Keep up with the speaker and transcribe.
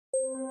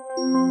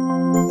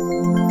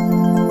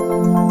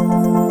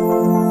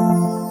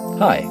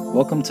Hi,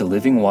 welcome to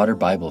Living Water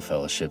Bible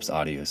Fellowship's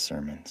audio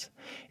sermons.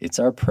 It's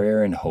our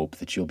prayer and hope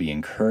that you'll be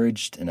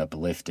encouraged and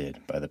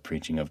uplifted by the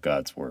preaching of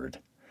God's Word.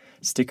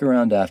 Stick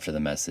around after the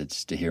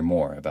message to hear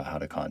more about how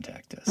to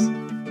contact us.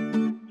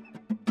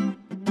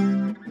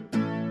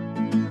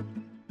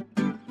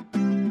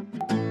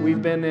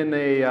 We've been in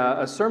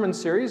a sermon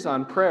series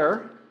on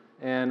prayer,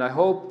 and I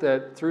hope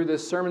that through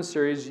this sermon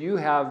series you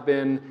have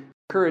been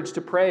encouraged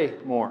to pray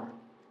more.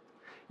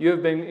 You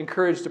have been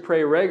encouraged to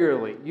pray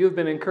regularly. You have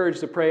been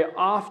encouraged to pray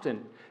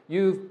often.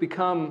 You've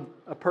become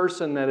a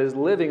person that is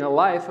living a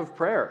life of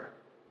prayer.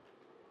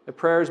 That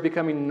prayer is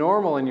becoming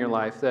normal in your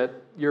life, that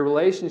your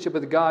relationship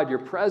with God, your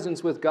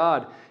presence with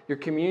God, your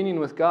communion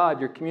with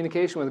God, your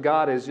communication with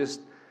God is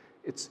just,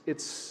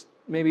 it's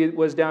maybe it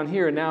was down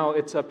here, and now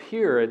it's up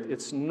here.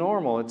 It's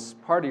normal. It's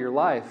part of your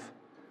life.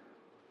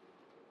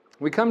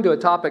 We come to a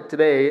topic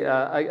today,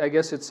 I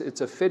guess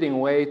it's a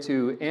fitting way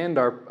to end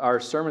our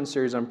sermon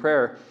series on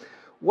prayer.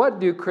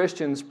 What do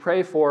Christians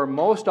pray for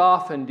most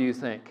often, do you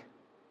think?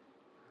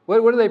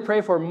 What do they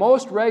pray for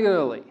most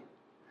regularly?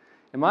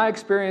 In my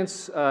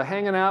experience,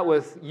 hanging out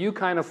with you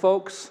kind of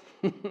folks,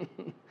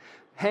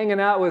 hanging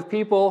out with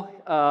people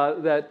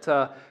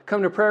that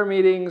come to prayer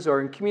meetings or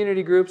in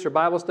community groups or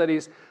Bible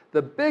studies,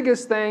 the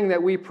biggest thing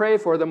that we pray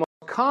for, the most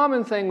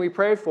common thing we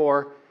pray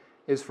for,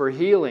 is for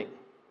healing.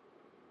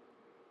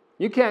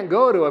 You can't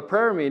go to a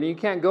prayer meeting, you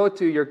can't go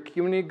to your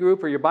community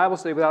group or your Bible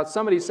study without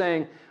somebody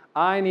saying,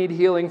 I need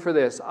healing for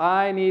this.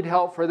 I need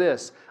help for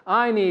this.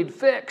 I need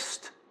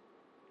fixed.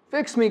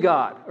 Fix me,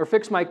 God. Or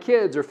fix my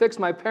kids. Or fix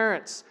my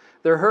parents.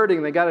 They're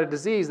hurting. They got a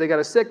disease. They got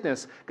a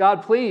sickness.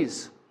 God,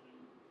 please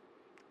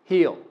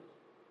heal.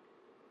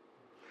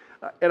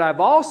 And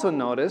I've also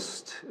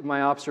noticed, in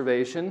my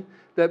observation,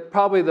 that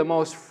probably the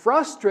most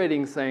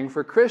frustrating thing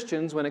for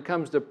Christians when it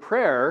comes to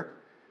prayer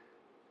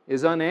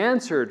is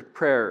unanswered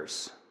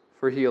prayers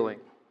for healing.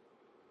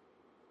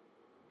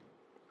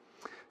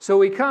 So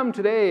we come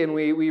today and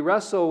we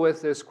wrestle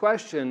with this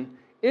question,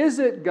 is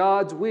it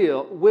God's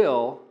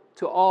will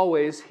to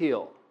always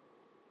heal?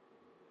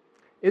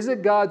 Is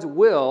it God's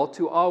will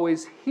to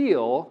always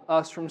heal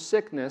us from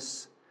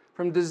sickness,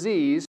 from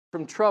disease,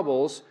 from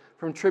troubles,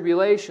 from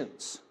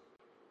tribulations?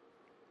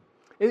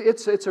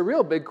 It's a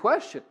real big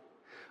question.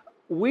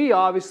 We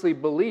obviously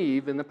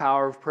believe in the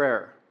power of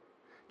prayer.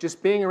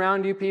 Just being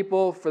around you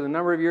people for the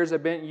number of years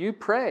I've been, you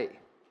pray.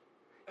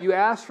 You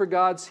ask for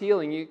God's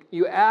healing.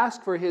 You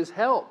ask for His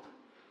help.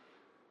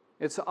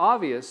 It's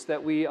obvious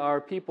that we are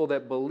people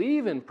that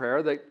believe in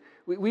prayer, that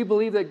we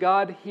believe that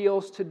God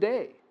heals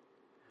today.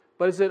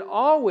 But is it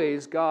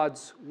always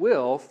God's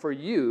will for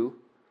you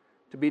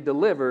to be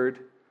delivered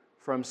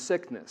from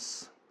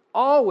sickness?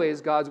 Always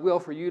God's will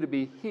for you to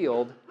be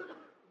healed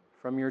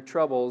from your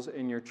troubles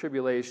and your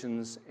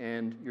tribulations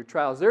and your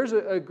trials. There's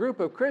a group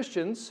of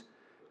Christians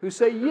who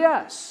say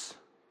yes.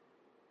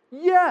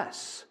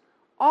 Yes.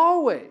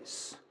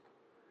 Always.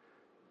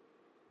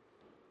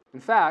 In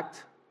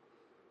fact,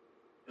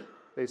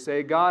 they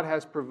say God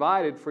has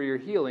provided for your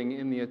healing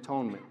in the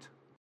atonement.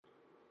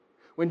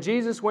 When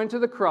Jesus went to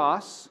the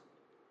cross,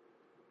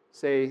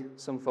 say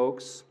some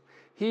folks,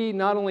 He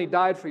not only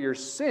died for your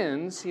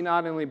sins, He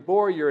not only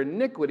bore your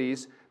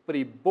iniquities, but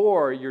He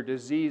bore your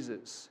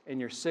diseases and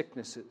your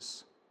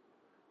sicknesses.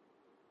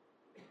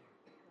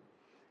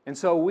 And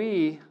so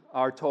we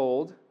are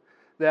told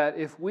that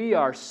if we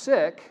are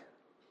sick,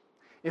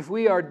 if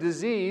we are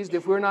diseased,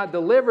 if we're not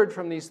delivered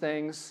from these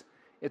things,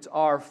 it's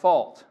our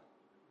fault.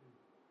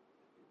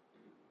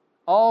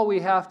 All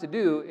we have to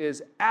do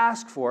is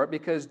ask for it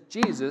because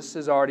Jesus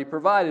has already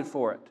provided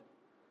for it.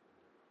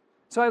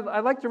 So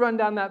I'd like to run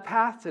down that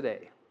path today.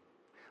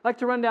 I'd like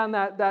to run down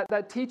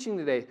that teaching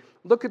today.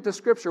 Look at the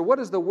Scripture. What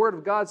does the Word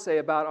of God say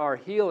about our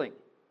healing?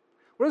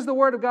 What does the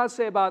Word of God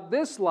say about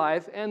this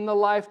life and the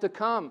life to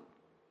come?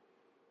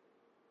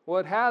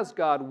 What has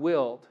God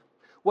willed?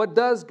 What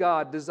does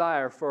God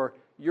desire for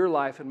your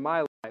life and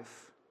my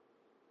life?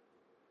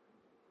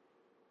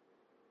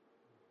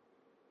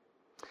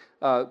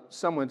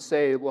 Some would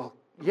say, well,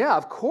 yeah,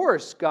 of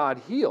course God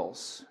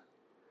heals.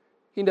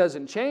 He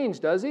doesn't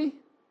change, does He?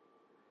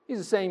 He's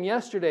the same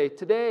yesterday,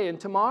 today, and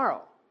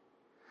tomorrow.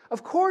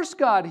 Of course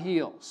God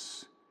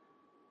heals.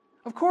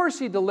 Of course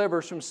He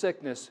delivers from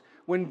sickness.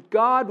 When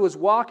God was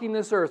walking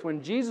this earth,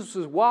 when Jesus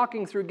was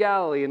walking through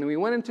Galilee and we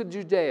went into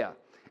Judea,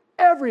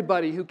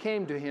 everybody who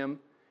came to Him,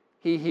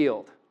 He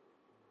healed.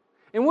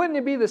 And wouldn't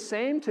it be the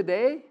same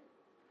today?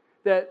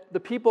 That the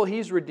people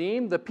He's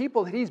redeemed, the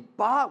people that He's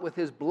bought with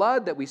His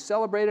blood that we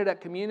celebrated at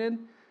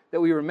communion,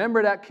 that we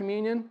remembered at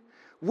communion,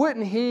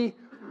 wouldn't He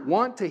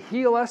want to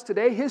heal us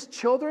today, His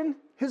children,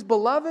 His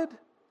beloved?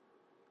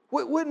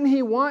 Wouldn't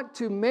He want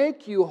to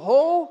make you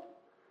whole?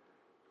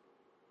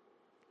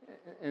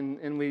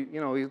 And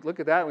we look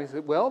at that and we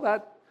say, well,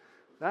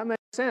 that makes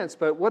sense,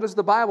 but what does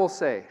the Bible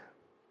say?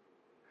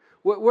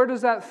 Where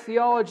does that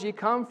theology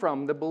come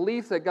from? The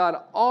belief that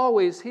God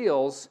always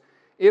heals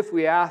if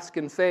we ask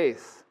in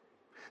faith.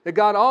 That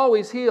God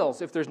always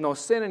heals if there's no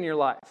sin in your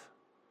life.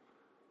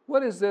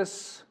 What is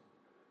this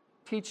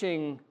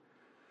teaching,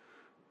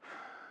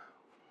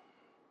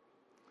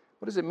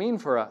 what does it mean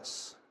for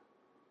us?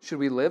 Should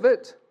we live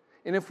it?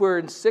 And if we're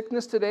in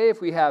sickness today,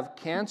 if we have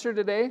cancer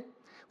today,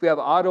 if we have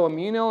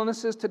autoimmune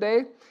illnesses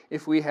today,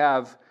 if we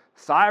have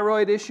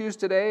thyroid issues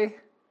today,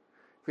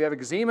 if we have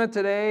eczema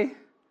today,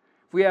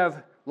 if we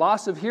have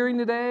loss of hearing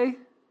today,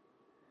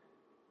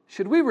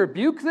 should we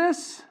rebuke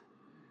this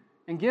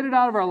and get it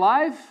out of our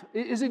life?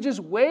 Is it just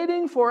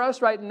waiting for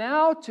us right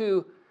now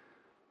to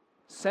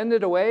send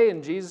it away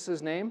in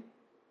Jesus' name?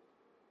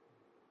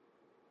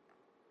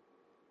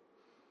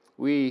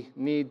 We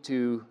need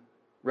to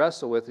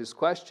wrestle with this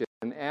question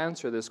and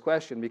answer this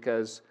question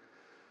because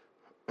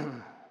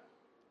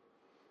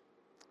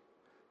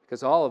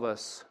all of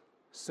us,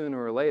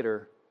 sooner or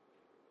later,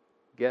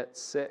 get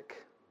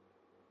sick.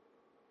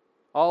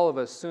 All of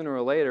us, sooner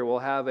or later, will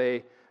have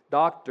a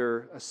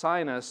doctor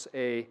assign us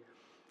a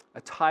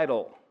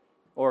title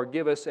or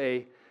give us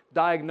a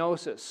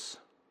diagnosis,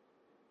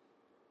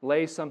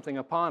 lay something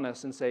upon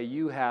us and say,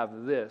 you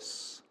have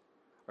this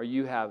or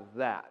you have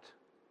that.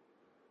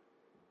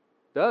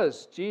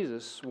 Does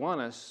Jesus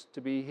want us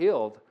to be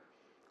healed?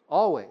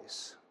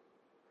 Always.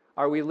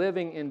 Are we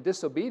living in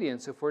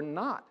disobedience if we're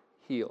not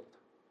healed?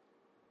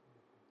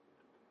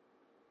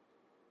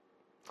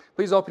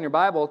 Please open your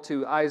Bible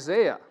to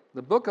Isaiah,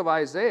 the book of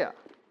Isaiah.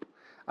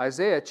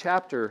 Isaiah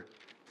chapter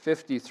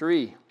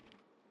 53.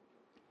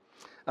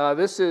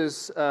 This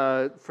is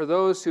for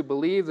those who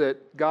believe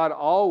that God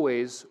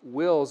always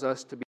wills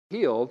us to be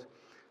healed.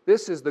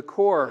 This is the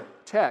core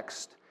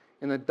text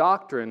in the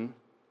doctrine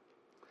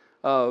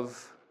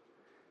of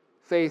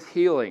faith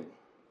healing.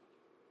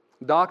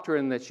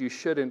 Doctrine that you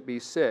shouldn't be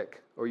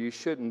sick or you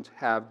shouldn't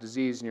have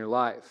disease in your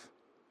life.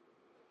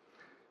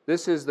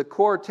 This is the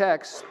core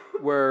text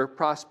where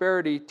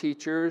prosperity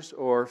teachers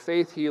or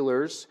faith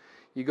healers,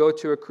 you go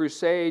to a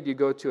crusade, you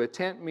go to a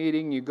tent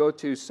meeting, you go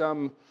to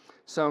some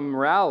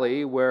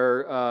rally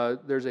where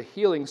there's a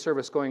healing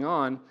service going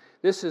on.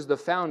 This is the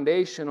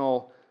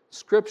foundational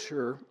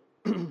scripture,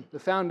 the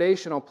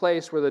foundational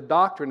place where the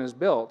doctrine is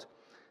built,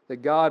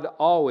 that God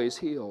always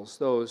heals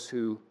those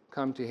who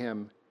come to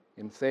Him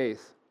in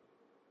faith.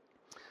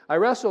 I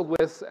wrestled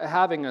with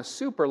having a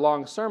super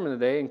long sermon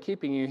today and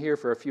keeping you here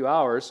for a few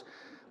hours,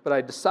 but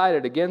I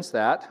decided against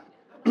that.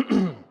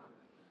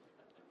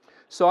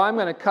 So I'm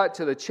going to cut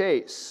to the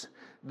chase.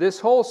 This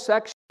whole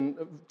section,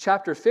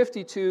 chapter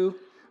 52,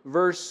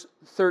 verse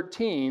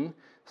 13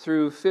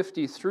 through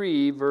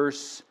 53,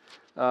 verse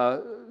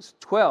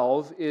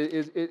 12,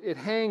 it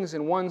hangs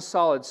in one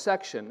solid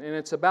section, and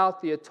it's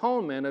about the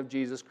atonement of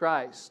Jesus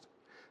Christ.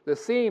 The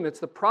theme, it's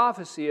the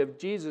prophecy of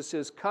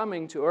Jesus'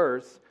 coming to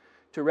earth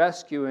to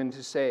rescue and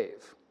to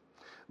save.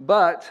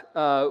 But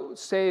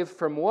save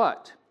from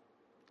what?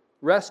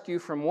 Rescue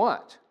from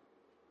what?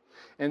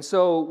 And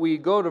so we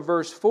go to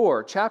verse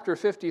 4, chapter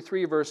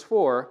 53, verse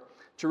 4,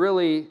 to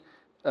really,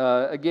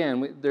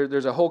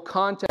 there's a whole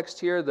context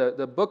here.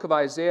 The book of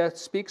Isaiah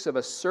speaks of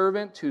a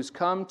servant who's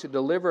come to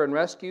deliver and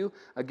rescue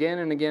again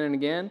and again and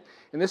again.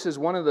 And this is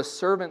one of the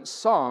servant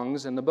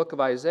songs in the book of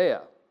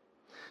Isaiah.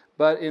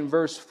 But in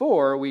verse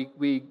 4,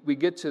 we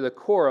get to the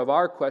core of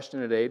our question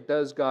today.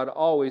 Does God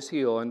always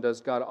heal, and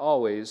does God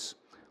always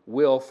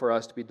will for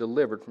us to be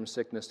delivered from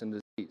sickness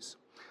and disease?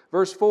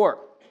 Verse 4,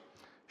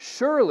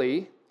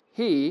 surely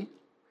He,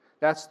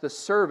 that's the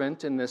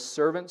servant in this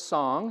servant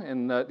song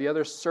and the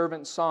other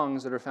servant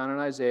songs that are found in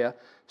Isaiah,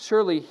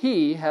 surely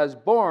He has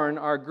borne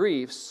our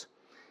griefs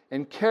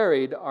and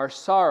carried our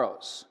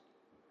sorrows.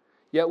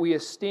 Yet we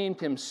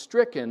esteemed Him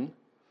stricken,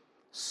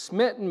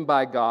 smitten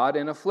by God,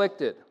 and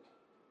afflicted.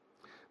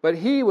 But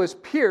He was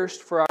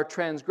pierced for our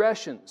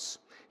transgressions.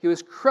 He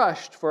was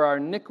crushed for our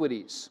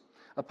iniquities.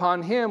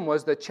 Upon Him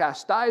was the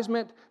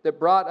chastisement that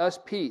brought us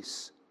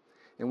peace.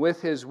 And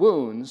with His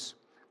wounds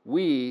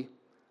we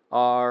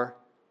are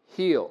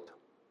healed.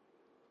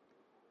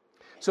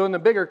 So in the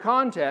bigger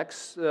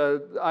context,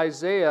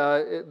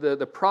 Isaiah,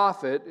 the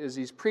prophet, as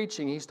he's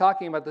preaching, he's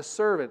talking about the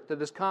servant that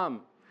has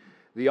come.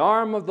 The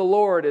arm of the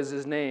Lord is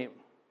His name.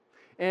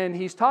 And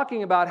he's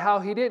talking about how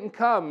He didn't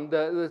come,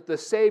 the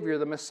Savior,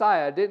 the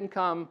Messiah, didn't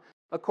come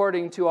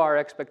according to our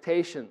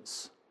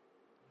expectations.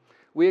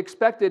 We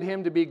expected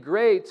Him to be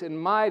great and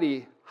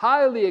mighty,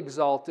 highly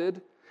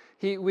exalted.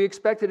 We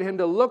expected Him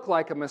to look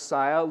like a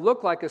Messiah,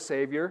 look like a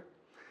Savior.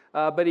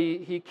 But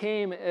he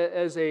came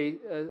as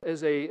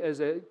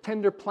a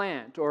tender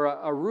plant or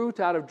a root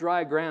out of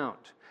dry ground.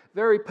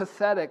 Very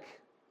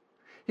pathetic.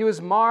 He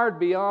was marred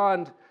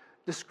beyond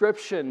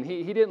description.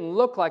 He didn't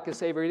look like a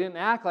Savior. He didn't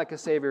act like a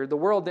Savior. The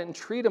world didn't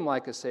treat Him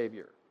like a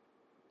Savior.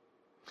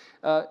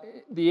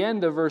 The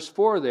end of verse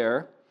 4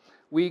 there,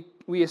 we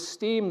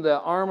esteem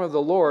the arm of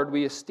the Lord.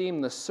 We esteem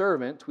the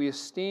servant. We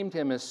esteemed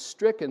Him as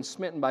stricken,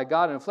 smitten by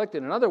God, and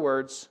afflicted. In other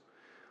words,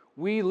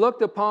 we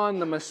looked upon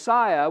the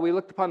Messiah, we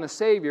looked upon the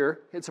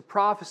Savior. It's a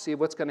prophecy of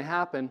what's going to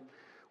happen.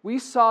 We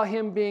saw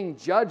Him being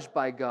judged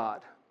by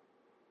God.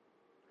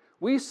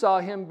 We saw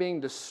Him being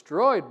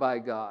destroyed by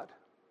God.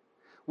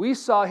 We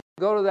saw Him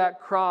go to that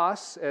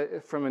cross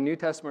from a New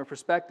Testament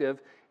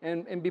perspective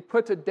and be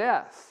put to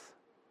death.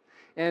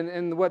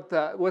 And what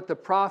the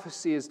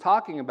prophecy is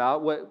talking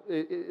about,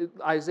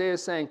 Isaiah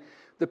is saying,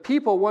 the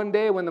people one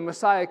day when the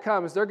Messiah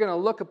comes, they're going to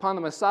look upon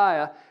the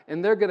Messiah,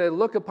 and they're going to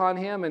look upon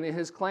him and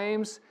his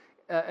claims,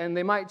 and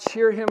they might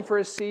cheer him for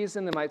a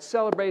season, they might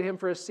celebrate him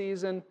for a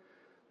season,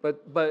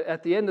 but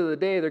at the end of the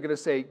day, they're going to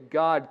say,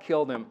 God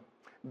killed him,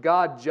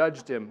 God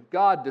judged him,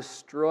 God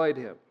destroyed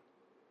him.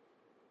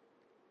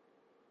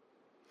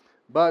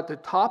 But at the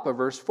top of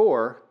verse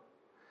 4,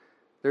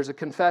 there's a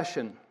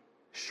confession.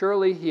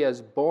 Surely he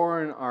has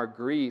borne our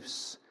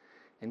griefs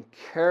and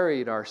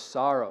carried our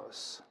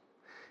sorrows.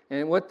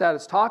 And what that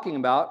is talking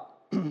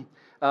about,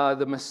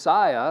 the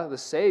Messiah, the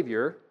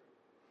Savior,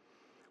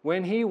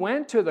 when he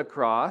went to the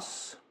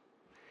cross,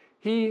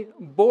 he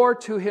bore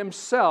to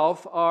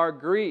himself our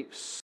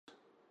griefs.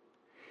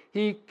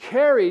 He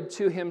carried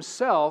to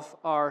himself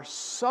our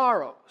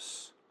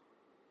sorrows.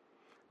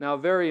 Now,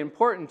 very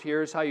important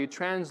here is how you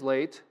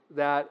translate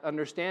that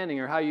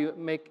understanding, or how you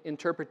make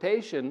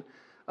interpretation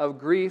of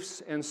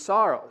griefs and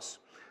sorrows.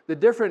 The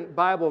different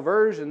Bible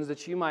versions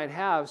that you might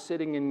have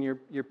sitting in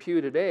your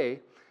pew today,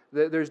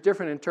 there's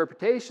different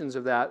interpretations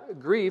of that.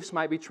 Griefs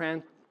might be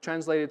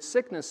translated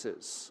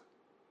sicknesses.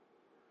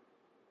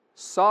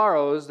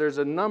 Sorrows, there's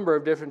a number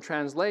of different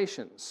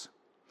translations.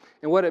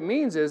 And what it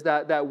means is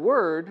that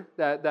word,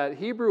 that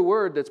Hebrew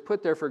word that's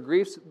put there for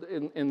griefs,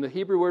 in the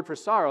Hebrew word for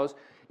sorrows,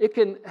 it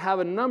can have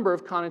a number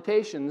of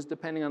connotations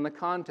depending on the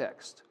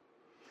context.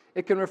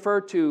 It can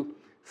refer to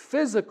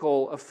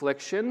physical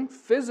affliction,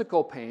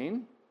 physical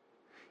pain.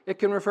 It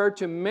can refer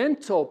to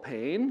mental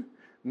pain,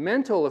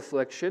 mental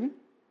affliction.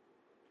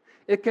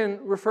 It can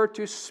refer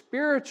to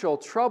spiritual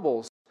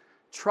troubles,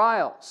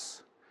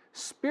 trials,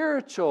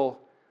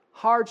 spiritual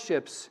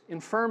hardships,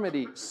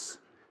 infirmities,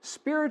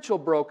 spiritual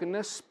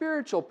brokenness,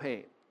 spiritual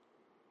pain.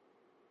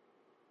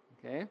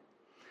 Okay?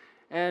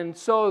 And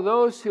so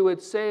those who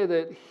would say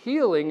that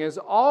healing is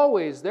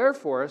always there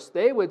for us,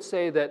 they would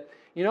say that,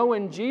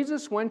 when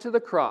Jesus went to the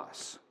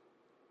cross,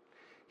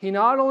 he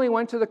not only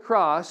went to the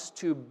cross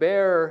to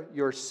bear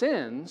your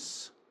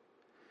sins,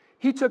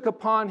 he took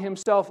upon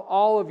himself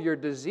all of your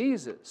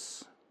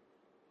diseases.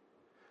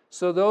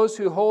 So those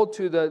who hold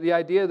to the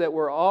idea that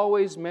we're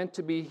always meant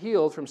to be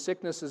healed from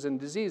sicknesses and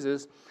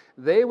diseases,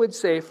 they would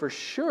say for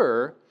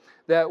sure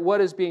that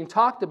what is being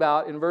talked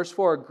about in verse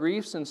 4,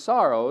 griefs and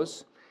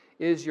sorrows,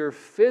 is your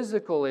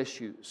physical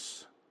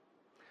issues,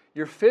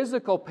 your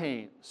physical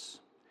pains,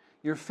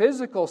 your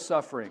physical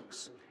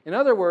sufferings. In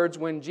other words,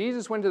 when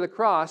Jesus went to the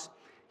cross,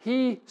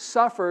 he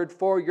suffered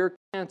for your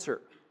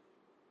cancer.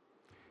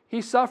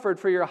 He suffered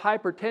for your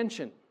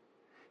hypertension.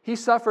 He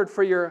suffered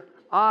for your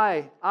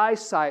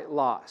eyesight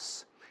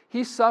loss.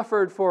 He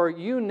suffered for,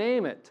 you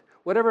name it,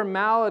 whatever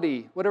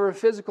malady, whatever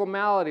physical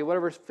malady,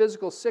 whatever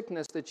physical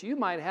sickness that you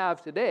might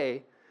have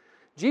today,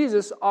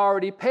 Jesus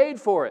already paid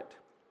for it.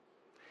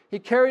 He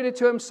carried it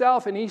to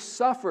himself, and he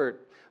suffered.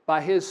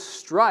 By his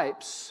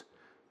stripes,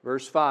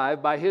 verse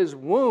 5, by his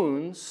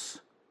wounds,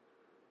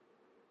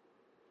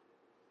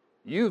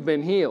 you've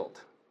been healed.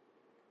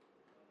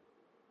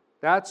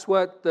 That's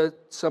what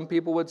some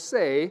people would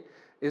say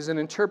is an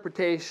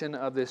interpretation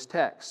of this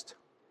text.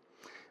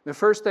 The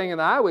first thing that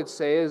I would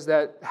say is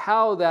that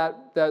how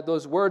that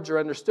those words are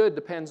understood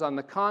depends on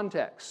the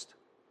context.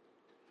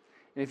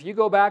 And if you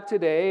go back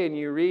today and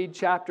you read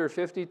chapter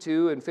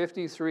 52 and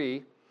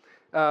 53,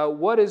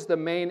 what is the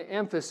main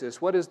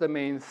emphasis? What is the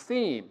main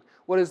theme?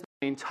 What is the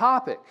main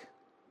topic?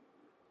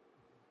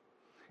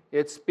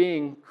 It's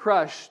being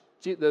crushed.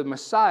 The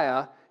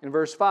Messiah, in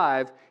verse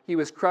 5, he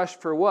was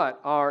crushed for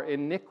what? Our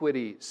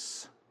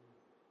iniquities.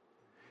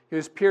 He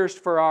was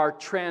pierced for our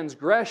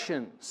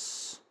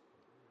transgressions,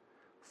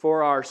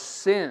 for our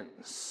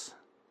sins.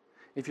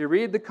 If you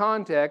read the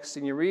context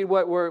and you read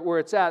where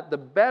it's at, the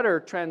better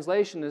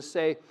translation is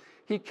say,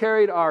 he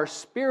carried our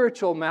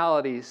spiritual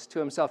maladies to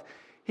himself.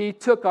 He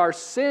took our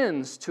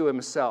sins to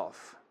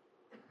himself.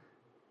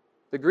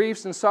 The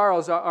griefs and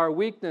sorrows are our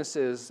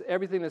weaknesses,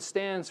 everything that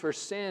stands for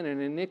sin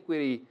and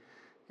iniquity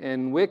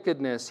and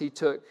wickedness, he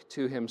took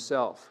to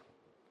himself.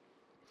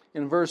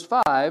 In verse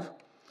 5,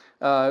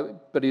 but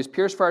he was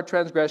pierced for our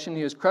transgression,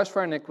 he was crushed for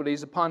our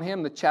iniquities. Upon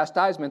him the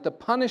chastisement, the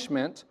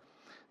punishment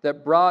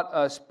that brought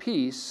us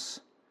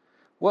peace.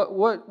 What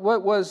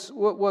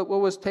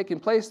was taking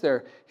place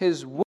there?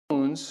 His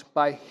wounds,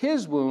 by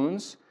his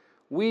wounds,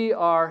 we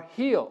are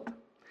healed.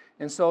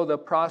 And so the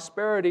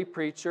prosperity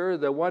preacher,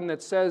 the one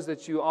that says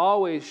that you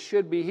always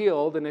should be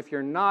healed, and if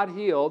you're not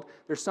healed,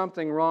 there's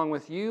something wrong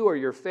with you or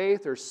your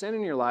faith or sin in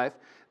your life,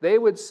 they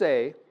would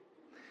say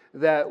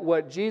that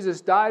what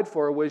Jesus died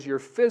for was your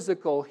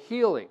physical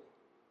healing.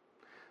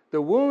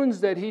 The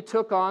wounds that he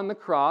took on the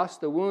cross,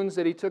 the wounds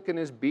that he took in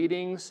his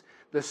beatings,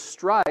 the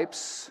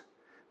stripes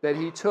that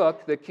he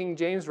took, the King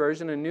James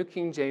Version and New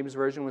King James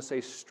Version would say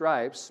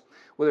stripes,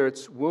 whether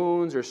it's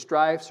wounds or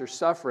stripes or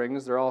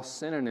sufferings, they're all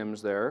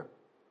synonyms there.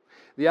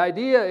 The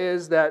idea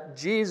is that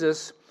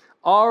Jesus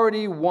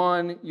already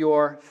won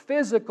your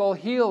physical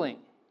healing,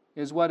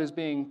 is what is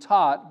being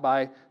taught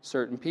by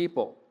certain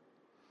people.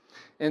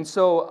 And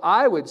so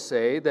I would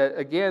say that,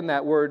 again,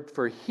 that word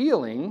for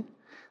healing,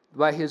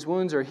 by His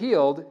wounds are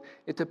healed,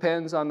 it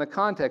depends on the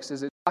context.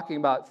 Is it talking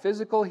about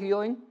physical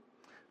healing,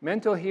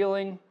 mental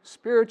healing,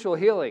 spiritual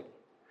healing?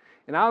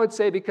 And I would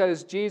say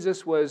because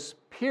Jesus was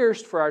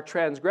pierced for our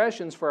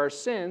transgressions, for our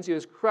sins, He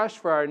was crushed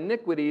for our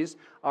iniquities,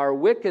 our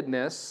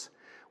wickedness,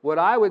 what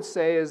I would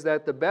say is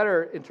that the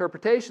better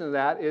interpretation of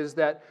that is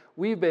that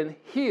we've been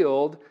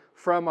healed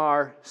from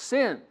our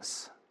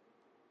sins.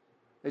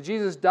 That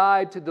Jesus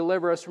died to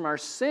deliver us from our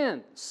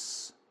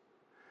sins,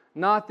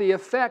 not the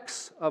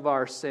effects of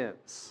our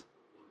sins.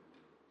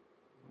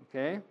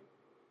 Okay?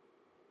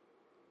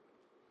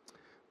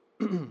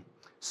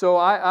 So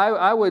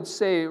I would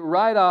say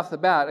right off the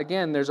bat,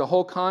 again, there's a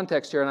whole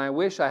context here, and I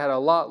wish I had a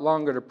lot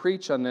longer to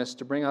preach on this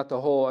to bring out the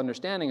whole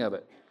understanding of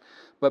it.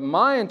 But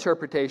my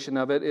interpretation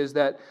of it is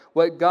that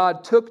what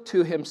God took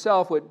to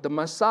Himself, what the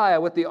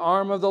Messiah, what the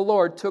arm of the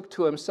Lord took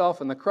to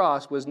Himself on the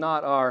cross was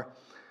not our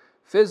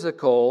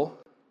physical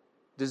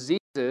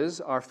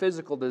diseases,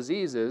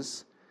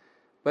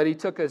 but He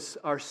took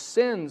our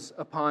sins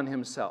upon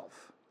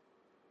Himself.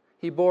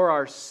 He bore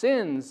our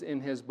sins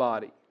in His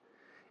body.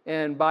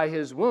 And by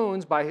His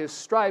wounds, by His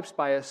stripes,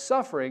 by His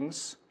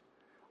sufferings,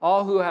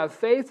 all who have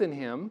faith in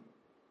Him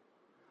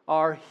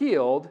are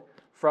healed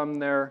from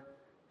their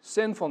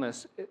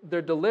sinfulness.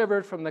 They're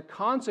delivered from the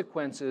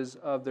consequences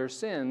of their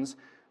sins,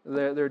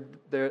 their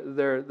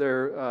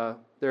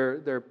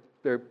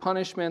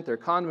punishment, their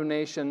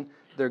condemnation,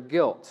 their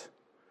guilt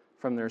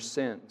from their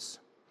sins.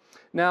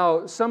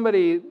 Now,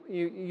 somebody,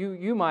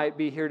 you might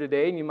be here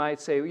today and you might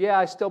say, yeah,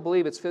 I still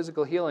believe it's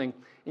physical healing.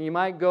 And you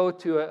might go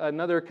to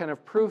another kind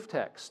of proof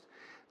text.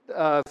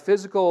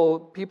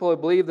 Physical people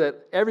believe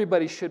that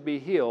everybody should be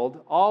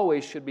healed,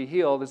 always should be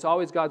healed. It's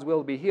always God's will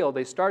to be healed.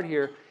 They start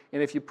here,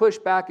 and if you push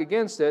back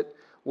against it,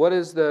 what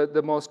is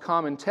the most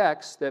common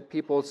text that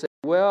people say,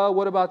 well,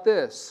 what about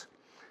this?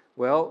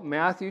 Well,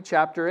 Matthew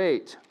chapter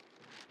 8.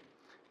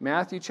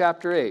 Matthew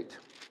chapter 8.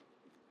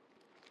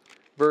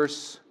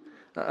 Verse...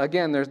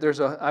 Again,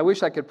 I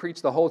wish I could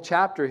preach the whole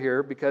chapter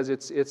here because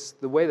it's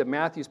the way that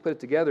Matthew's put it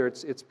together,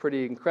 it's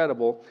pretty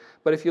incredible.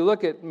 But if you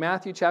look at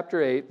Matthew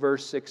chapter 8,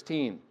 verse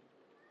 16.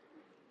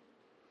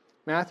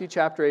 Matthew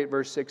chapter 8,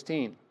 verse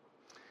 16.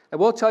 I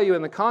will tell you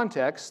in the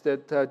context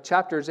that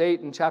chapters 8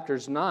 and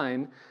chapters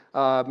 9,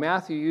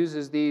 Matthew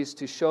uses these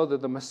to show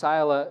that the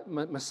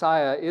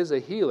Messiah is a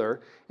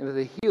healer and that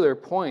the healer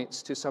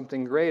points to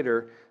something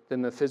greater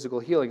than the physical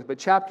healing. But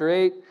chapter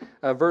 8,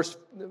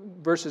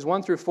 verses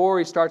 1 through 4,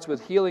 he starts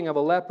with healing of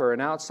a leper,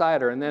 an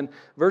outsider. And then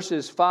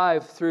verses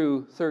 5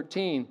 through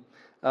 13,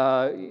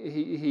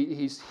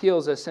 he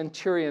heals a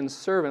centurion's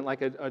servant,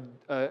 like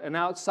an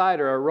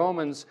outsider, a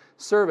Roman's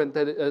servant,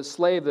 a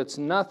slave that's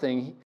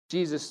nothing.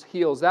 Jesus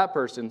heals that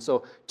person.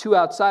 So 2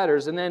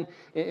 outsiders. And then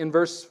in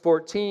verse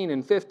 14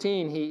 and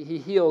 15, he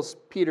heals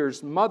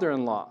Peter's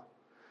mother-in-law.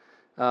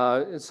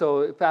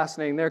 So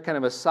fascinating there, kind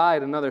of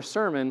aside, another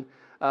sermon.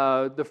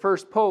 The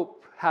first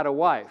pope had a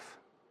wife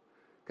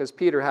because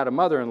Peter had a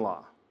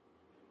mother-in-law.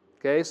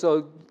 Okay,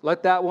 so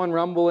let that one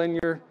rumble in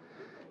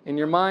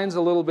your minds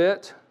a little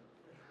bit.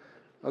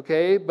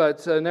 Okay,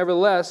 but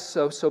nevertheless,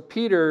 so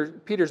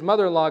Peter's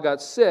mother-in-law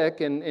got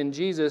sick, and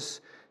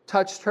Jesus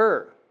touched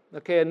her.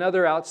 Okay,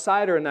 another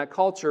outsider in that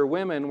culture.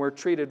 Women were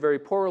treated very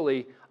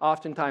poorly,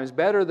 oftentimes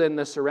better than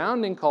the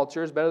surrounding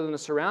cultures, better than the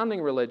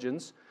surrounding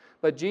religions.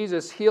 But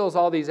Jesus heals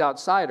all these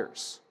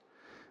outsiders.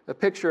 A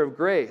picture of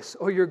grace.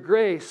 Oh, your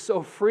grace,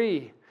 so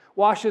free,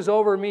 washes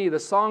over me, the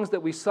songs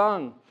that we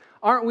sung.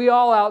 Aren't we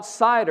all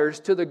outsiders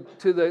to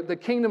the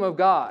kingdom of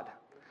God?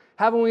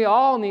 Haven't we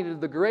all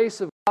needed the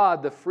grace of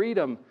God, the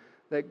freedom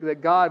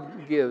that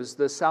God gives,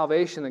 the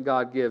salvation that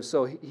God gives?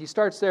 So he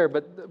starts there,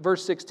 but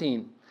verse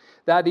 16.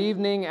 That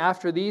evening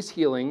after these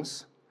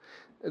healings,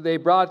 they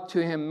brought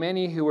to him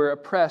many who were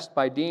oppressed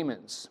by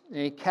demons. And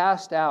he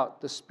cast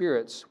out the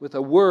spirits with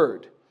a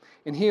word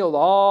and healed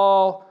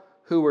all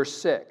who were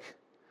sick.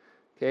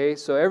 Okay,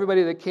 so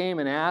everybody that came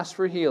and asked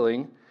for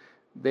healing,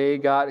 they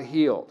got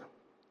healed.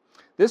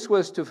 This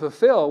was to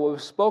fulfill what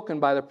was spoken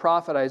by the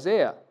prophet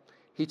Isaiah.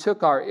 He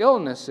took our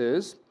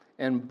illnesses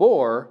and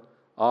bore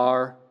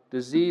our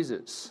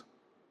diseases.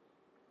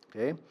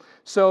 Okay,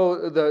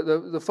 so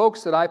the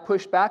folks that I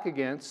push back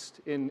against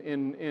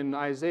in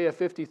Isaiah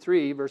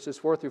 53, verses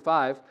 4 through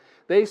 5,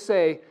 they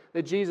say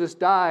that Jesus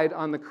died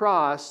on the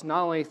cross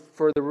not only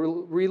for the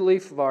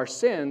relief of our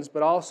sins,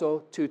 but also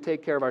to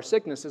take care of our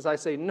sicknesses. I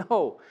say,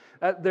 no,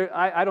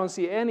 I don't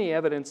see any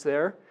evidence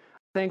there.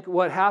 I think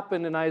what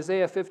happened in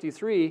Isaiah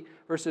 53,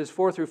 verses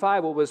 4 through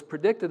 5, what was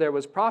predicted there,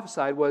 was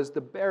prophesied, was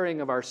the bearing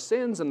of our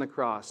sins on the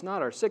cross,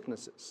 not our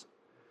sicknesses.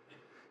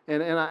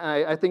 And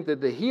I think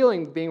that the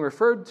healing being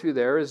referred to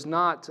there is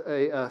not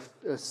a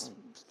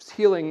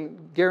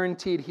healing,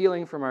 guaranteed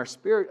healing from our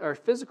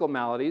physical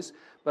maladies,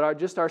 but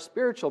just our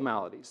spiritual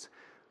maladies,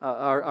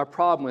 our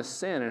problem with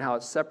sin and how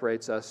it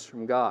separates us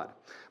from God.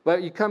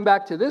 But you come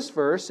back to this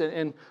verse,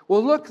 and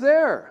well, look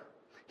there.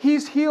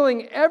 He's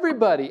healing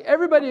everybody.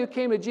 Everybody who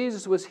came to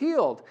Jesus was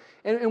healed.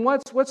 And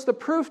what's the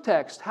proof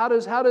text? How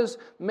does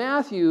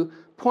Matthew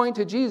point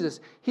to Jesus?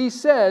 He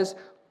says,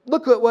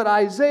 look at what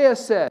Isaiah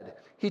said.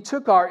 He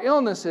took our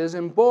illnesses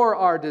and bore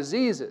our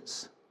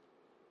diseases.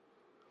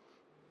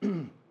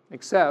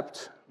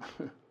 Except,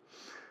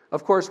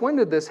 of course, when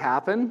did this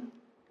happen?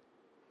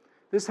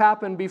 This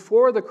happened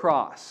before the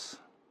cross.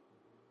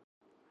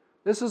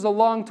 This is a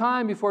long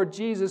time before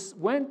Jesus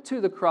went to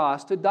the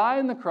cross to die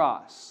on the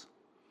cross.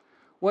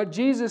 What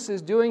Jesus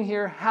is doing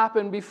here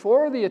happened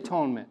before the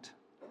atonement.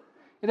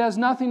 It has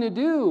nothing to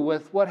do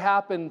with what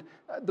happened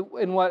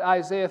in what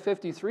Isaiah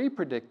 53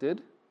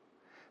 predicted.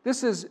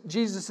 This is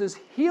Jesus'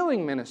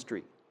 healing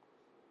ministry.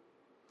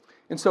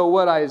 And so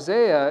what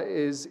Isaiah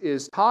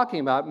is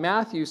talking about,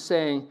 Matthew's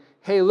saying,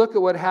 hey, look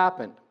at what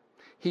happened.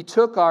 He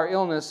took our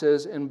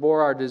illnesses and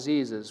bore our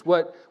diseases.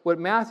 What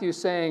Matthew's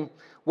saying,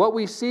 what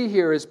we see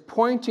here is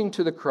pointing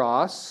to the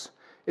cross.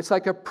 It's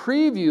like a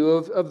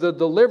preview of the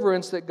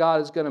deliverance that God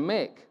is going to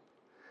make.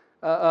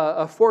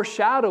 A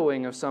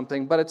foreshadowing of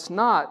something, but it's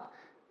not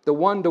the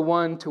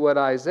one-to-one to what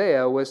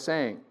Isaiah was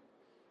saying.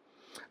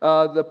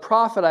 The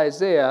prophet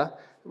Isaiah,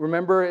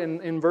 remember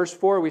in verse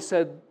 4 we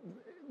said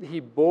he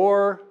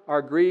bore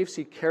our griefs,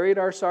 he carried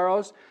our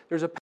sorrows.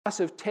 There's a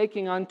passive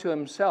taking unto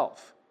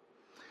himself.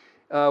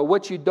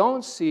 What you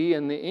don't see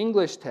in the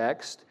English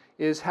text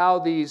is how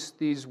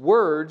these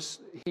words,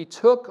 he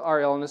took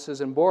our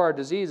illnesses and bore our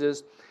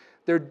diseases,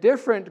 they're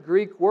different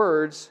Greek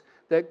words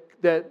that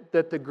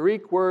the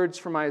Greek words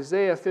from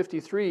Isaiah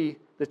 53,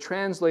 the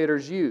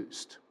translators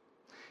used.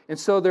 And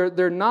so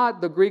they're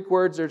not the Greek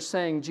words that are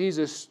saying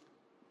Jesus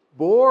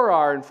bore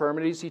our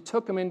infirmities, he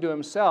took them into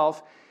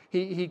himself,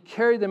 he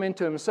carried them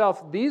into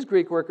himself. These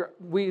Greek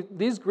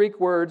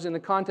words in the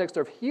context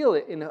of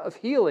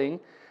healing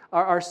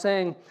are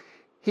saying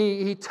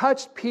he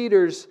touched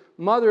Peter's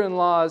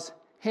mother-in-law's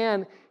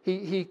hand,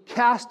 he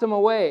cast them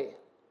away.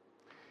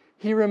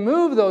 He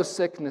removed those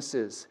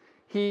sicknesses.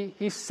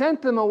 He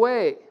sent them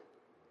away.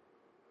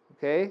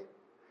 Okay?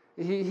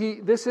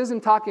 This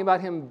isn't talking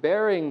about him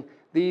bearing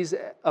these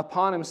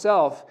upon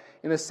himself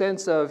in a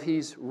sense of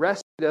he's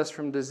rescued us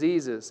from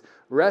diseases,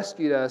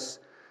 rescued us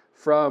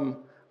from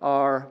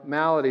our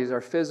maladies,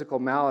 our physical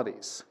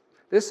maladies.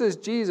 This is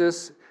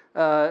Jesus.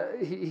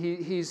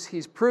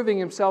 He's proving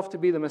himself to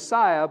be the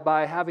Messiah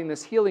by having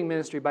this healing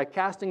ministry, by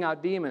casting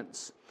out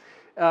demons.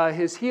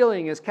 His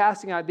healing, his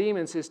casting out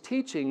demons, his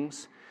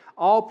teachings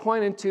all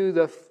pointed to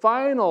the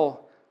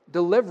final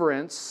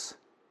deliverance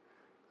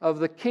of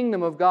the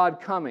kingdom of God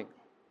coming.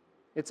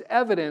 It's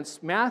evidence.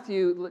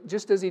 Matthew,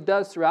 just as he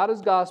does throughout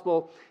his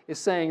gospel, is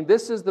saying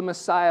this is the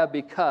Messiah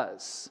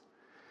because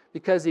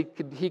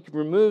he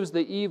removes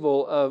the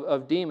evil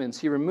of demons.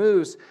 He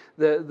removes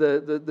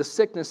the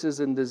sicknesses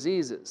and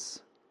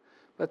diseases.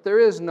 But there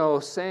is no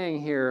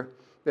saying here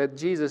that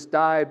Jesus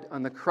died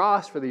on the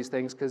cross for these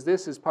things, because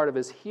this is part of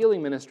his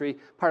healing ministry,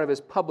 part of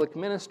his public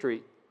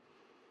ministry.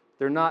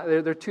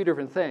 They're two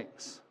different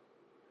things.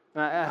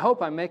 And I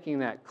hope I'm making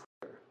that clear.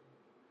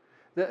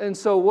 And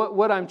so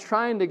what I'm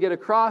trying to get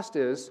across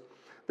is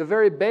the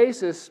very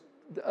basis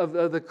of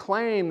the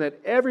claim that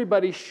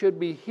everybody should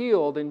be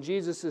healed in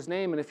Jesus'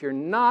 name, and if you're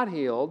not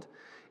healed,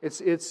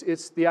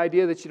 it's the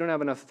idea that you don't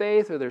have enough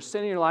faith or there's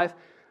sin in your life.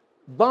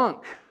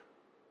 Bunk.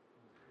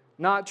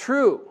 Not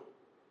true.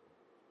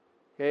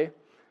 Okay?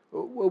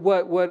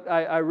 What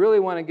I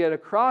really want to get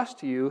across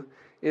to you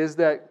is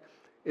that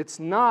it's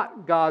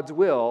not God's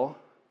will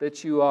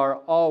that you are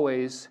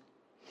always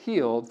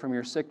healed from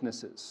your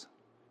sicknesses.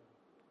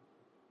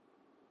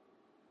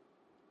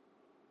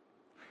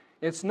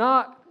 It's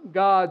not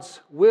God's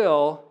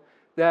will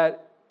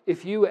that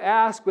if you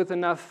ask with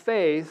enough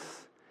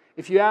faith,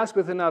 if you ask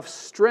with enough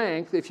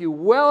strength, if you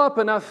well up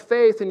enough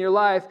faith in your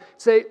life,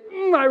 say,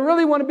 I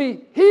really want to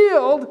be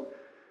healed,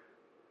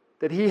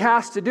 that He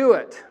has to do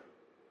it.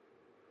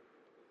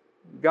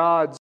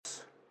 God's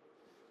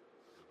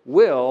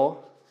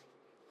will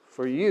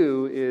for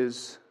you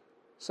is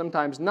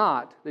sometimes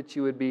not that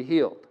you would be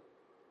healed.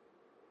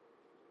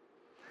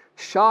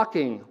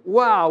 Shocking.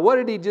 Wow, what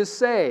did he just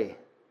say?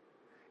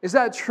 Is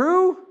that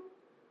true?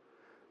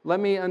 Let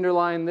me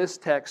underline this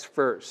text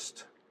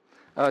first.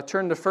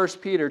 Turn to 1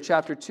 Peter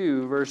chapter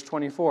 2, verse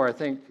 24. I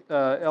think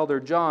Elder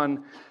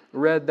John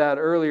read that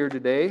earlier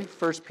today.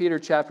 1 Peter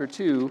chapter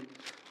 2,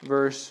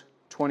 verse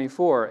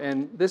 24.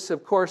 And this,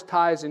 of course,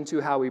 ties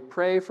into how we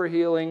pray for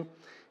healing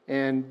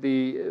and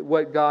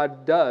what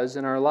God does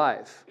in our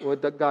life,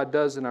 what God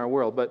does in our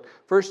world. But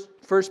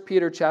 1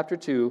 Peter chapter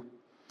 2,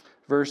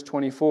 verse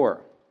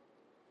 24.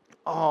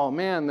 Oh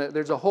man,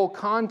 there's a whole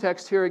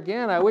context here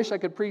again. I wish I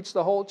could preach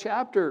the whole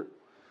chapter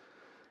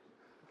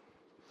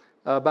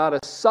about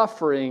a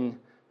suffering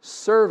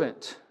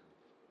servant.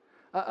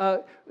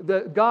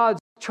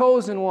 God's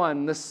chosen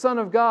one, the Son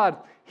of God,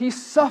 He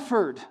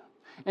suffered.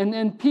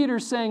 And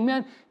Peter's saying,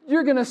 man,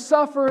 you're going to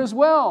suffer as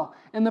well.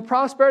 And the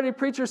prosperity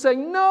preacher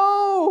saying,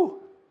 no,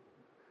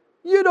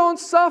 you don't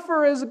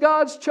suffer as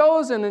God's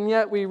chosen. And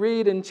yet we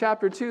read in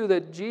chapter 2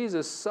 that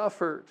Jesus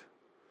suffered.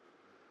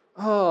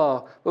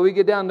 Oh, but we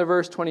get down to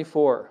verse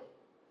 24.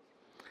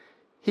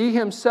 He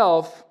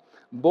Himself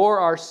bore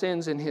our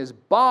sins in His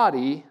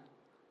body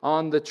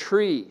on the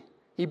tree.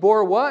 He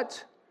bore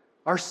what?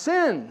 Our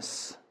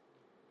sins.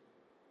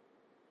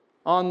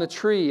 on the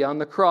tree, on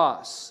the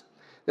cross.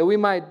 That we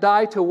might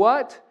die to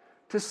what?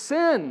 To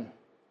sin.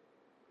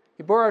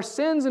 He bore our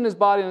sins in His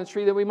body on the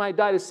tree that we might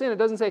die to sin. It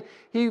doesn't say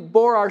He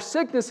bore our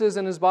sicknesses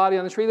in His body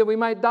on the tree that we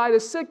might die to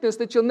sickness,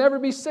 that you'll never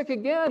be sick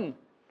again.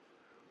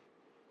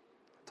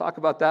 Talk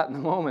about that in a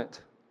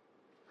moment.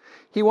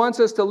 He wants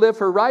us to live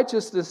for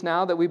righteousness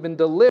now that we've been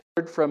delivered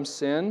from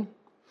sin.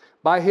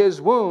 By His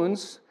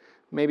wounds,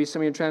 maybe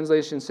some of your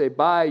translations say,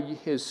 by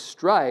His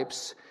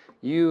stripes,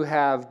 you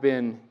have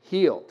been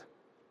healed.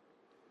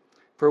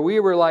 For we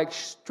were like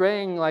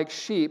straying like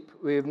sheep,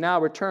 we have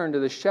now returned to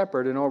the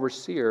shepherd and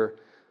overseer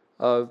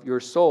of your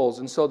souls.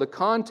 And so the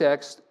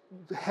context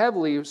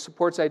heavily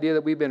supports the idea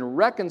that we've been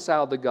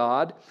reconciled to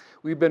God,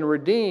 we've been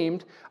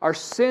redeemed, our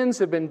sins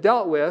have been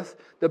dealt with,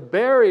 the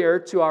barrier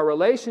to our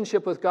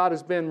relationship with God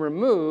has been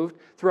removed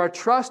through our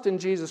trust in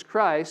Jesus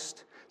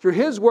Christ, through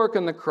His work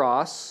on the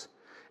cross,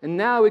 and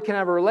now we can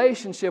have a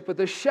relationship with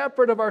the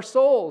shepherd of our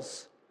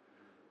souls.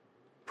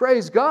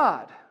 Praise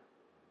God.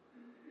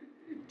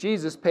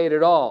 Jesus paid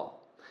it all.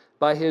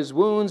 By His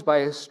wounds, by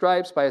His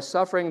stripes, by His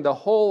suffering, the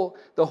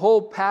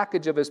whole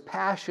package of His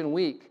Passion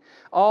Week,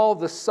 all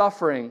the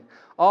suffering,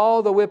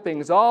 all the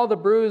whippings, all the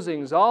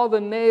bruisings, all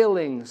the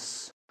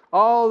nailings,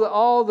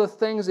 all the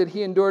things that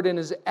He endured in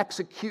His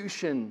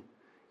execution,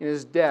 in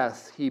His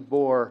death, He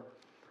bore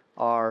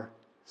our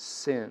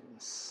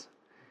sins.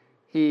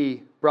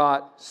 He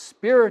brought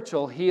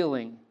spiritual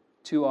healing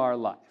to our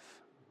life.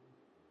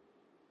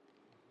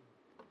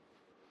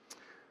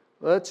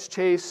 Let's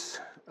chase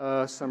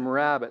some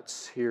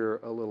rabbits here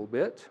a little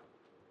bit.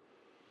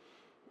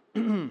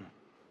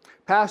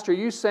 Pastor, are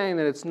you saying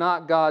that it's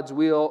not God's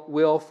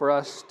will for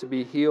us to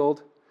be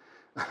healed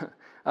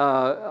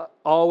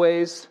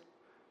always?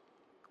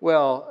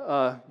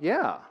 Well,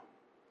 yeah,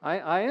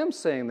 I am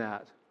saying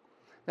that.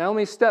 Now let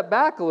me step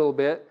back a little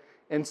bit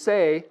and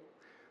say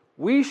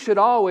we should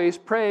always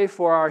pray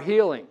for our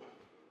healing.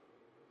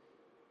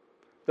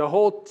 The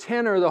whole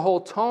tenor, the whole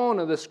tone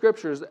of the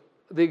Scriptures,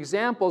 the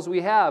examples we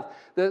have,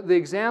 the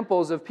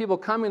examples of people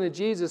coming to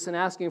Jesus and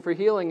asking for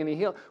healing and He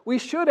healed. We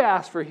should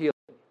ask for healing.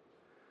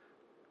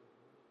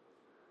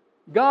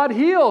 God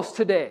heals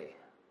today.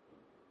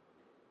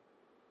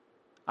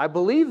 I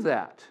believe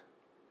that.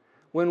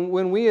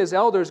 When we as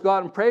elders go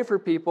out and pray for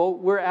people,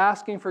 we're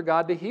asking for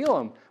God to heal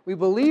them. We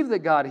believe that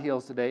God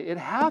heals today. It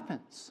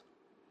happens.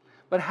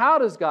 But how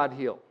does God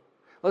heal?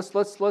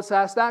 Let's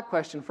ask that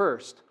question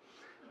first.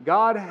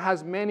 God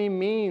has many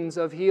means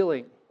of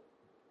healing.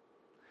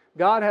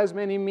 God has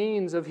many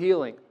means of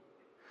healing.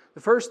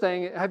 The first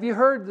thing, have you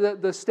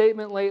heard the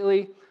statement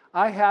lately,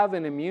 I have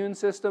an immune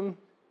system?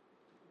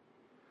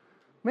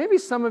 Maybe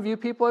some of you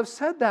people have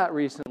said that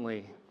recently.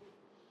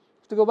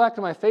 I have to go back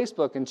to my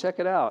Facebook and check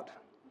it out.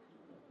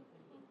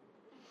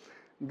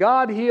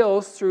 God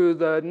heals through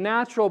the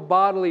natural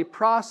bodily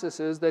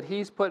processes that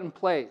He's put in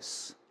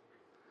place.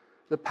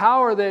 The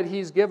power that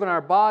He's given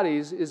our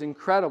bodies is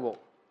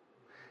incredible.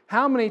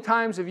 How many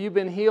times have you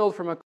been healed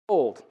from a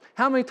cold?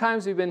 How many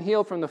times have you been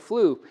healed from the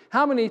flu?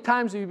 How many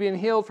times have you been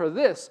healed for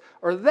this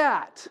or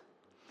that?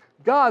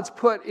 God's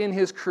put in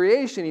His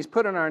creation, He's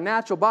put in our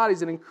natural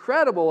bodies an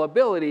incredible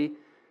ability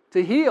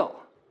to heal.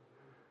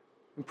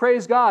 And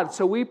praise God.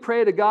 So we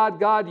pray to God,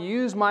 God,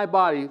 use my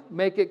body,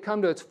 make it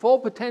come to its full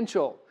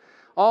potential.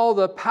 All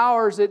the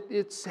powers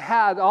it's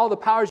had, all the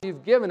powers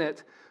You've given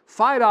it,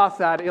 fight off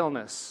that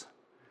illness.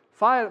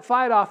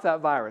 Fight off that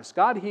virus.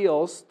 God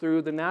heals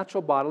through the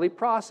natural bodily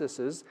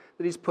processes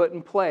that He's put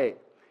in play.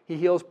 He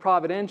heals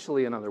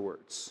providentially, in other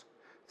words,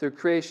 through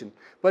creation.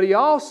 But He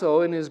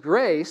also, in His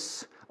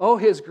grace,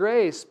 His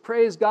grace,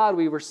 praise God,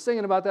 we were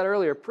singing about that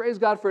earlier, praise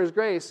God for His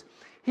grace.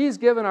 He's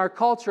given our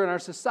culture and our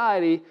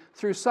society,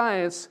 through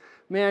science,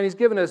 man, He's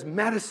given us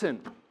medicine.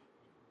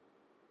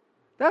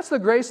 That's the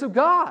grace of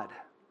God.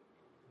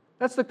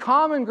 That's the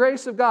common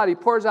grace of God. He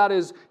pours out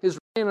His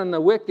rain on the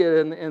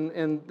wicked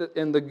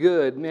and the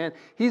good. Man,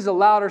 He's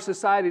allowed our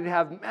society to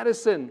have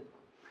medicine.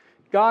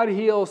 God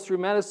heals through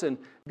medicine.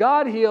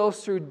 God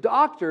heals through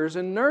doctors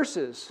and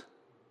nurses.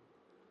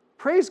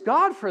 Praise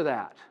God for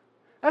that.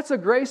 That's the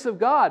grace of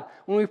God.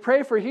 When we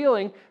pray for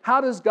healing, how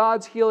does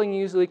God's healing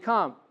usually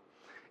come?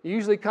 It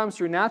usually comes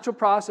through natural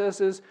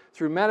processes,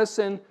 through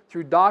medicine,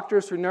 through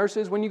doctors, through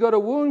nurses. When you go to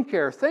wound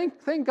care,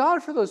 thank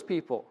God for those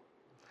people.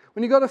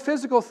 When you go to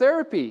physical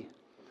therapy,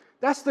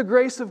 that's the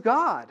grace of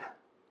God.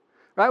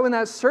 Right? When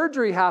that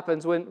surgery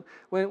happens, when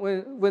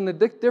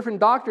the different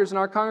doctors in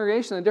our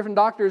congregation, the different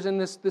doctors in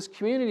this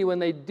community, when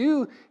they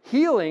do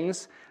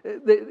healings,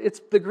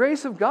 it's the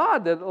grace of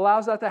God that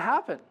allows that to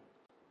happen.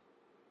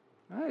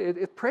 Right?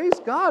 It praise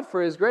God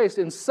for His grace.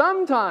 And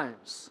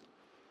sometimes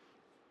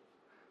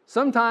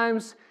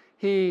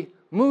He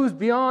moves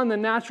beyond the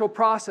natural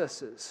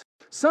processes.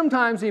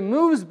 Sometimes He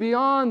moves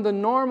beyond the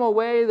normal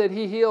way that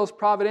He heals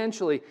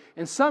providentially.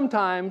 And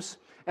sometimes,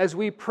 as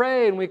we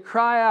pray and we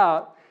cry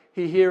out,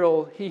 He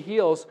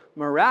heals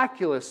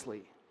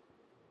miraculously.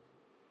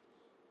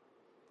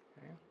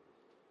 Okay.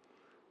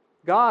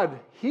 God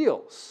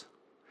heals.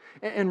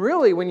 And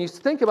really, when you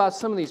think about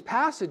some of these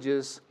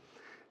passages,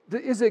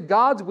 Is it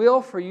God's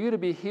will for you to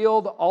be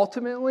healed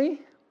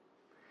ultimately?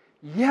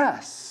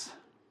 Yes.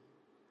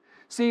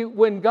 See,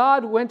 when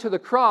God went to the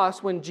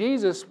cross, when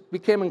Jesus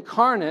became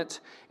incarnate,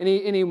 and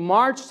he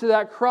marched to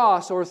that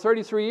cross over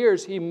 33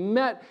 years, he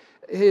met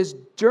his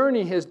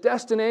journey, his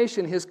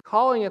destination, his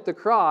calling at the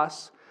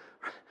cross.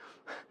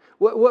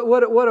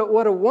 What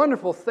a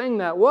wonderful thing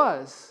that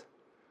was.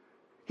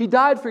 He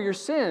died for your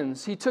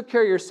sins. He took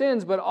care of your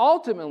sins, but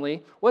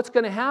ultimately, what's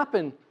going to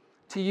happen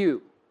to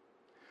you?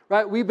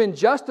 Right? We've been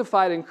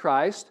justified in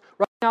Christ.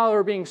 Right now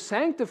we're being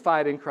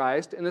sanctified in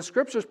Christ, and the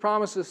Scriptures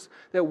promise us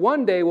that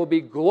one day we'll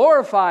be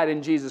glorified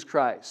in Jesus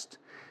Christ.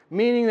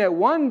 Meaning that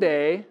one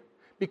day,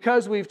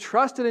 because we've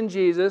trusted in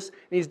Jesus and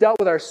He's dealt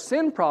with our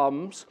sin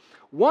problems,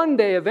 one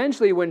day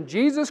eventually when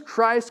Jesus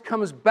Christ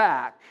comes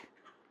back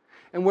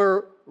and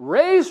we're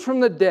raised from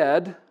the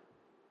dead,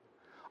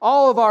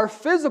 all of our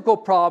physical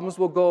problems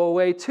will go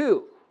away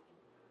too.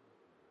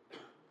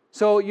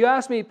 So you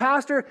ask me,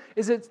 Pastor,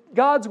 is it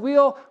God's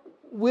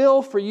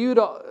will for you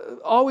to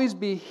always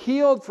be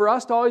healed, for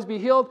us to always be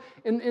healed?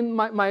 And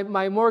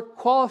my more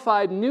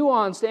qualified,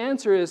 nuanced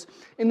answer is,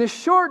 in the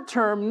short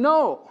term,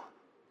 no.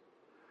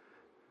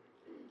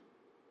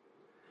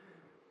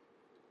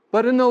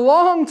 But in the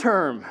long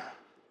term,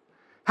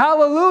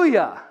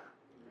 hallelujah,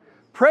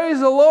 praise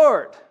the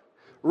Lord,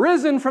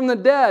 risen from the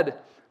dead,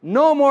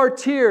 no more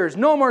tears,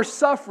 no more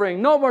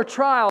suffering, no more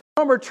trials,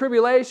 no more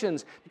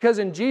tribulations, because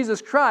in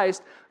Jesus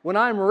Christ, when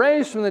I'm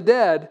raised from the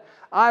dead,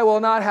 I will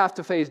not have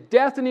to face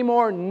death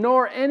anymore,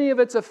 nor any of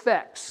its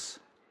effects.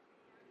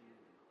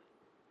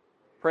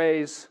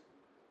 Praise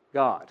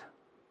God.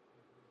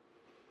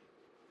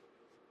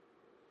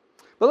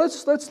 But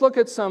let's look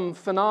at some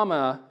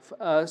phenomena,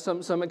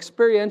 some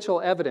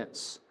experiential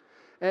evidence.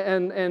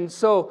 And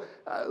so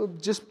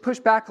just push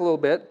back a little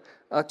bit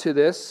to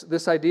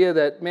this idea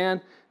that,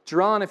 man,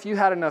 Jerron, if you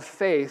had enough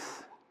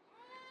faith,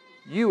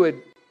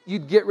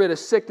 you'd get rid of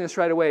sickness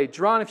right away.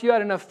 Jerron, if you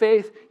had enough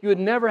faith, you would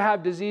never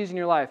have disease in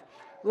your life.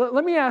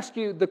 Let me ask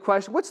you the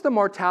question, what's the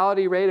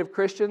mortality rate of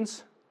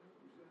Christians?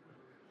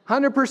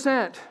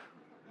 100%.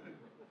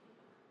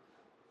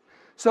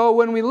 So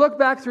when we look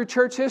back through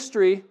church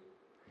history,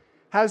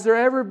 has there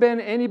ever been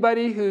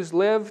anybody who's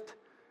lived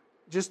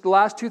just the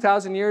last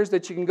 2,000 years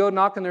that you can go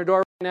knock on their door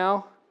right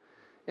now?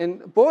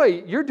 And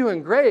boy, you're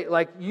doing great.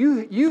 Like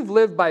you've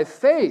lived by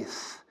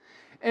faith.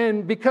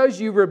 And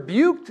because you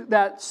rebuked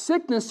that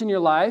sickness in your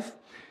life,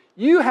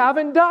 you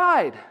haven't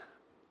died.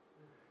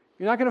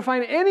 You're not going to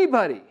find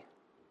anybody.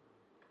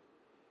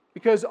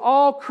 Because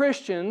all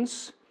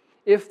Christians,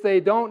 if they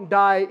don't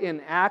die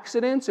in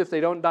accidents, if they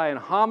don't die in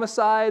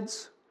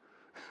homicides,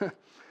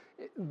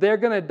 they're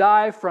going to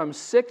die from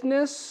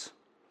sickness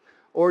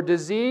or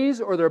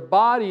disease, or their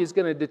body is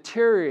going to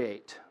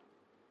deteriorate.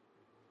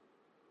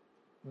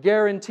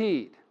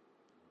 Guaranteed.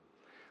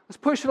 Let's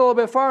push it a little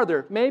bit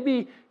farther.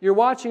 Maybe you're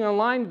watching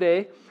online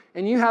today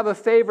and you have a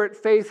favorite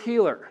faith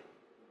healer.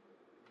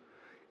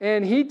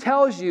 And he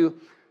tells you,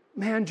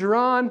 man,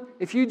 Jerron,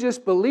 if you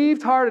just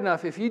believed hard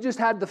enough, if you just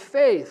had the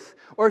faith,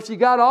 or if you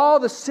got all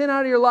the sin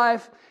out of your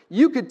life,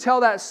 you could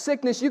tell that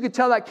sickness, you could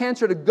tell that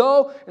cancer to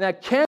go, and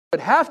that cancer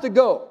would have to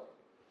go.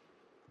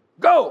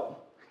 Go!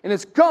 And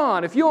it's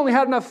gone. If you only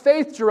had enough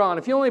faith, Jerron,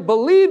 if you only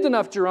believed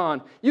enough,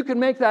 Jerron, you could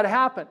make that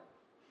happen.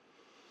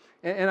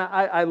 And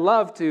I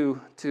love to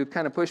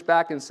kind of push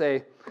back and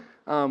say,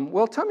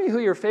 well, tell me who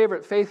your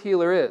favorite faith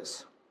healer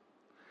is.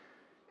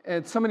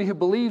 And somebody who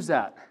believes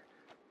that.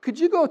 Could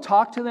you go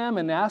talk to them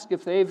and ask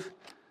if they've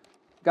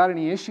got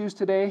any issues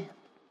today?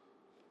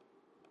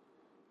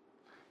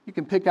 You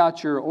can pick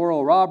out your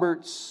Oral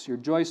Roberts, your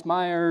Joyce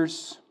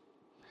Myers,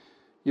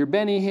 your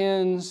Benny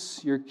Hinn's,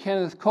 your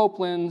Kenneth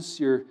Copeland's,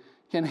 your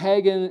Ken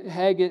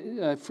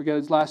Hagen, I forget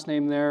his last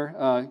name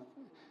there.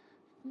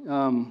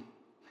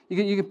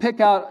 You can pick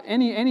out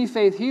any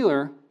faith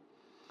healer,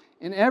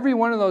 and every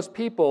one of those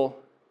people,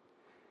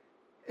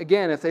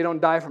 again, if they don't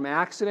die from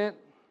accident,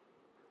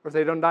 or if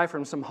they don't die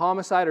from some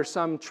homicide or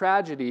some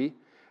tragedy,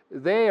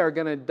 they are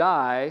going to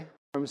die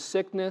from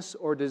sickness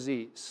or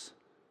disease.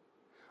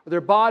 Their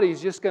body's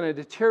just going to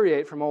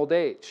deteriorate from old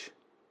age.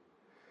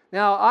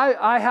 Now,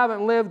 I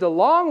haven't lived a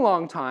long,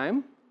 long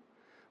time,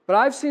 but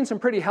I've seen some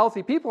pretty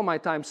healthy people in my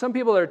time. Some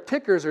people that are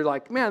tickers are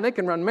like, man, they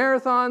can run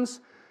marathons,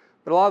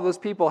 but a lot of those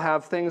people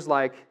have things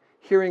like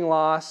hearing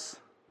loss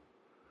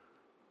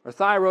or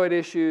thyroid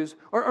issues,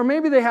 or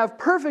maybe they have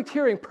perfect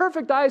hearing,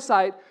 perfect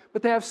eyesight,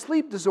 but they have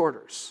sleep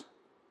disorders.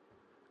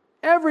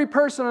 Every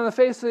person on the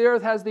face of the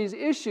earth has these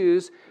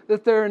issues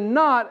that they're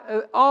not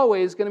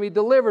always going to be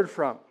delivered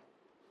from.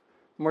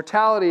 The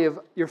mortality of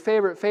your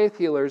favorite faith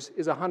healers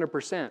is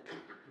 100%.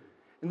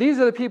 And these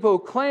are the people who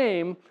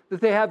claim that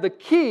they have the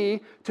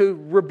key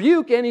to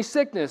rebuke any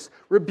sickness,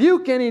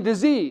 rebuke any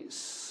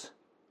disease.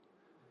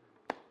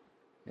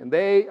 And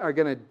they are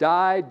going to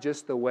die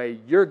just the way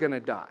you're going to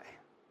die.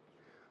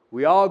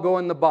 We all go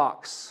in the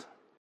box.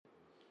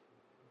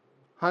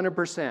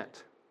 100%.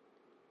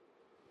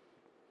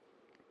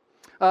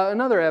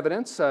 Another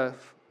evidence,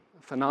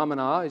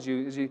 phenomena, is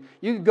you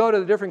could go to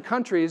the different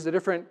countries, the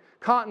different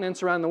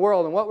continents around the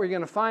world, and what we're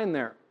going to find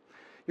there.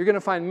 you're going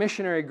to find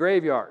missionary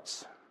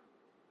graveyards.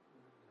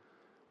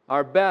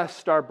 Our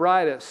best, our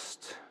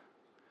brightest.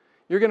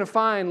 You're going to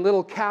find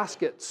little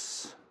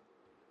caskets,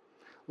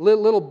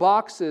 little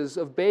boxes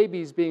of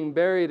babies being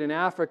buried in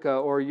Africa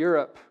or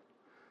Europe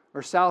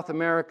or South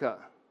America.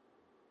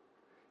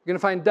 You're going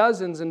to find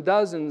dozens and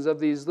dozens of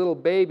these little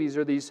babies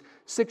or these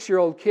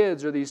 6-year-old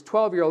kids or these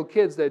 12-year-old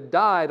kids that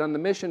died on the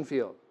mission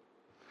field.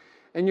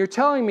 And you're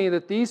telling me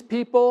that these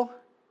people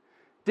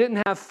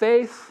didn't have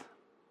faith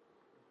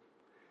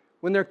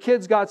when their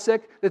kids got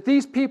sick? That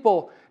these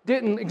people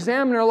didn't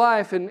examine their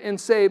life and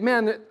say,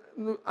 man,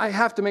 I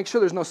have to make sure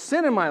there's no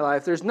sin in my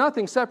life. There's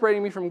nothing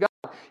separating me from God.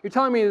 You're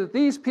telling me that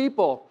these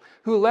people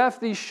who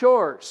left these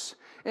shores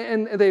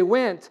and they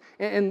went,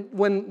 and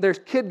when their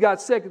kid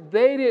got sick,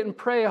 they didn't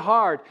pray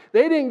hard.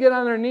 They didn't get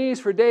on their knees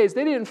for days.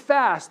 They didn't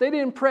fast. They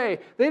didn't pray.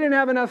 They didn't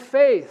have enough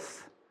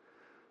faith.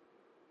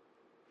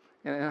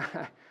 And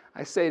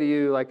I say to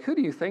you, like, who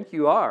do you think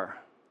you are?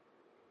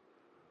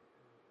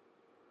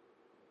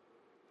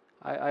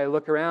 I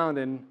look around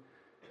and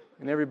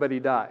everybody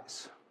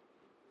dies.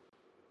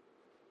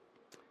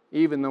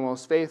 Even the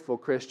most faithful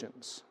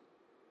Christians.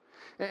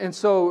 And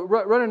so,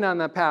 running down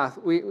that path,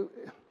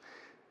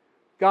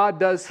 God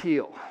does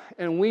heal.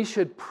 And we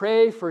should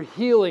pray for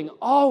healing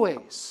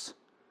always.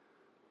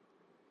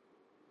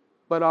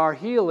 But our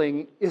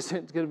healing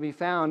isn't going to be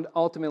found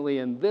ultimately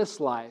in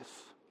this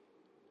life.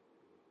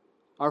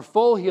 Our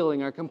full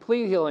healing, our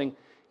complete healing,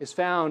 is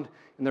found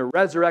in the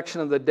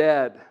resurrection of the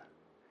dead.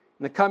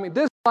 In the coming,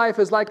 this life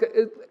is like,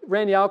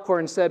 Randy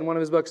Alcorn said in one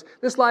of his books,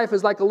 this life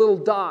is like a little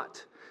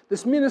dot,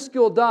 this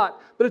minuscule dot,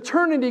 but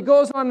eternity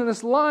goes on in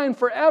this line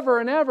forever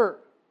and ever.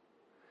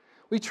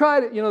 We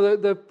try to,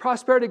 the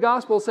prosperity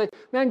gospel say,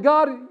 man,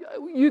 God,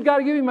 you got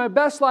to give me my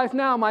best life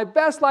now, my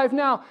best life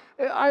now.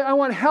 I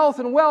want health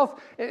and wealth,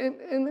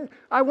 and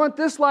I want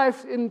this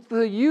life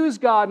to use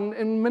God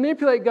and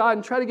manipulate God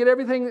and try to get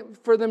everything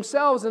for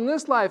themselves in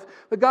this life.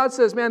 But God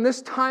says, man,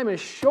 this time is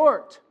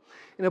short.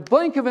 In a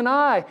blink of an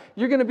eye,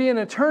 you're going to be in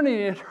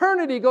eternity. And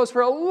eternity goes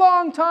for a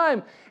long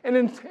time. And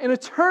in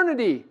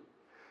eternity,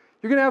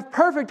 you're going to have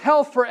perfect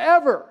health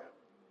forever.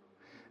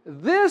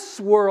 This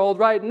world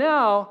right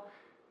now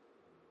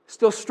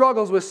still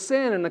struggles with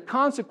sin and the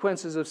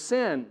consequences of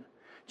sin.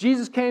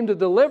 Jesus came to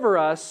deliver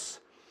us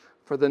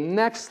for the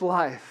next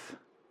life,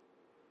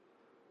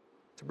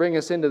 to bring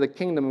us into the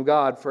kingdom of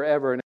God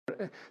forever and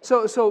ever.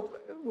 So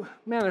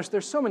man,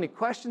 there's so many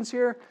questions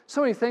here,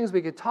 so many things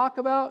we could talk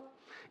about.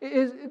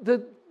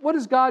 What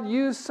does God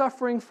use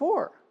suffering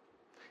for?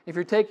 If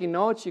you're taking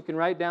notes, you can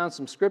write down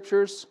some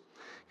scriptures.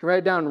 You can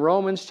write down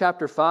Romans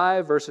chapter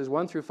 5, verses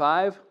 1 through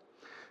 5.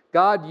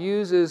 God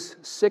uses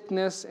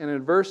sickness and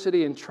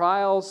adversity and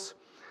trials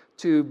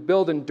to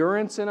build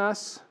endurance in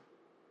us.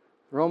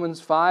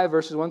 Romans 5,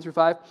 verses 1 through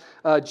 5.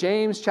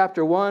 James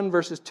chapter 1,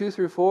 verses 2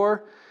 through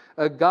 4.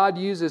 God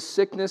uses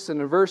sickness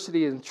and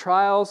adversity and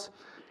trials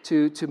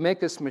to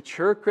make us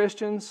mature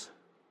Christians.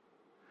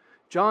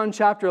 John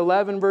chapter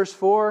 11, verse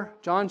 4.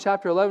 John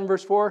chapter 11,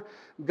 verse 4.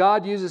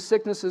 God uses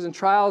sicknesses and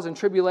trials and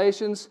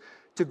tribulations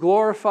to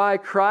glorify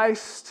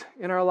Christ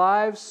in our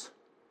lives.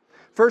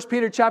 1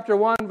 Peter chapter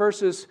 1,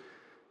 verses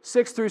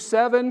 6 through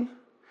 7.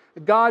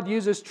 God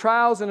uses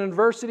trials and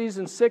adversities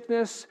and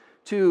sickness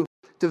to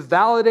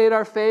validate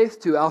our faith,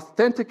 to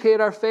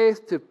authenticate our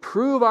faith, to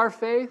prove our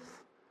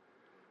faith.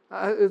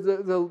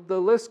 The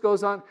list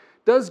goes on.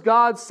 Does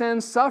God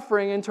send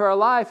suffering into our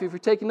life? If you're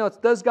taking notes,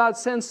 does God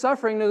send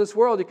suffering into this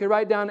world? You could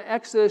write down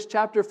Exodus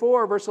chapter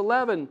 4, verse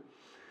 11.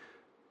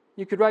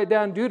 You could write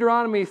down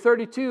Deuteronomy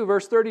 32,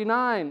 verse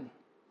 39.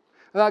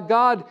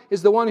 God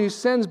is the one who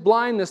sends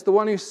blindness, the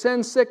one who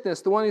sends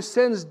sickness, the one who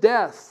sends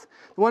death,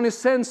 the one who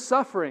sends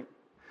suffering.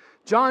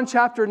 John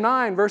chapter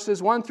 9,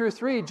 verses 1 through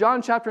 3.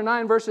 John chapter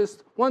 9,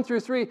 verses 1 through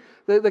 3.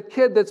 The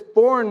kid that's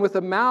born with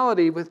a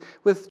malady,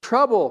 with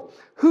trouble.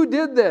 Who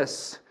did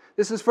this?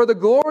 This is for the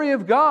glory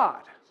of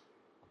God.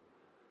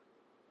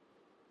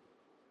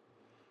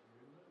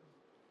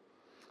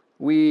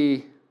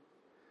 We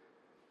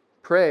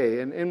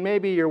pray, and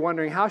maybe you're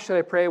wondering, how should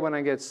I pray when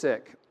I get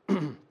sick?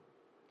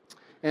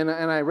 And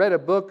I read a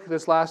book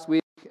this last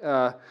week,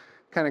 kind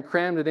of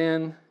crammed it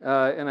in,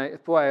 and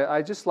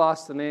I just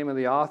lost the name of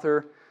the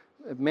author,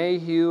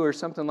 Mayhew or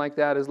something like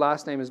that. His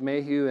last name is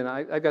Mayhew, and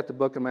I got the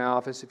book in my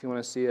office if you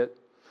want to see it.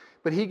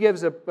 But he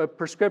gives a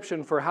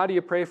prescription for how do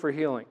you pray for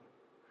healing.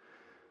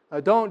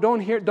 Don't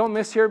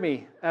mishear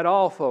me at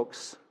all,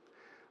 folks.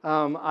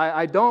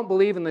 I don't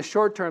believe in the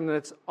short term that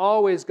it's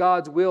always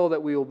God's will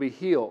that we will be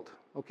healed,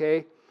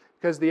 okay?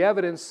 Because the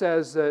evidence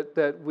says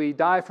that we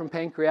die from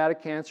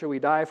pancreatic cancer, we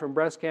die from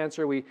breast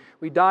cancer, we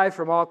die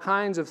from all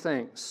kinds of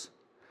things.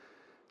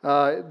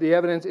 The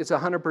evidence, it's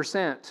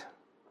 100%.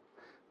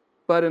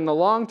 But in the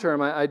long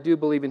term, I do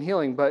believe in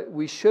healing. But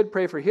we should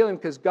pray for healing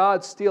because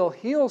God still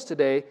heals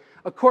today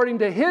according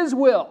to His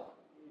will,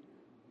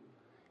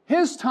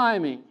 His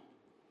timing,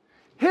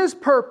 His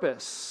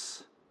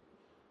purpose.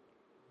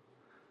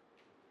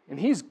 And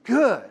He's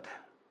good.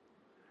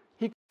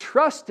 You can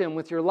trust Him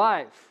with your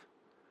life.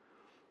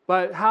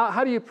 But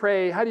how do you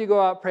pray? How do you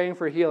go out praying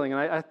for healing?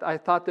 And I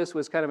thought this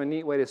was kind of a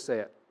neat way to say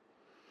it.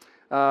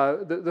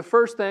 The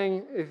first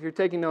thing, if you're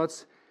taking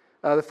notes,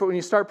 when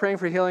you start praying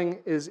for healing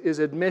is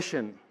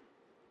admission.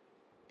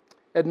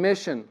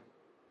 Admission.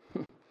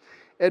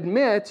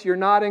 Admit you're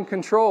not in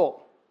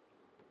control.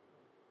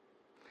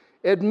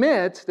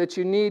 Admit that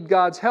you need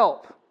God's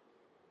help.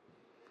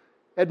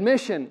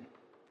 Admission.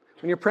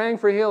 When you're praying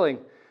for healing.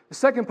 The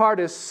second part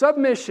is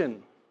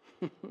submission.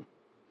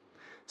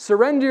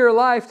 Surrender your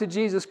life to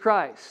Jesus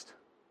Christ.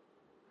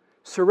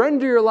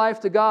 Surrender your life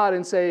to God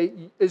and say,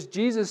 as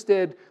Jesus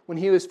did when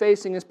He was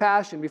facing His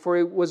passion before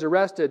He was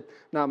arrested,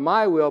 not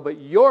my will, but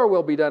your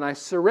will be done. I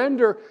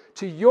surrender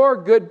to your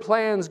good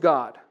plans,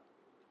 God.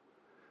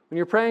 When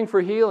you're praying for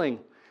healing,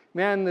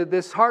 man,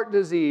 this heart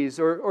disease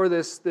or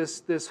this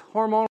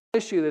hormonal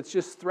issue that's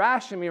just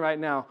thrashing me right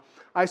now,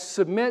 I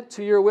submit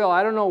to your will.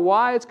 I don't know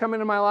why it's come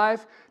into my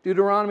life.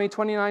 Deuteronomy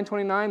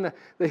 29:29,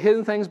 the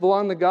hidden things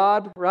belong to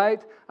God,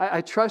 right?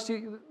 I trust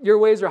you. Your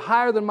ways are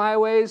higher than my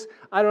ways.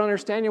 I don't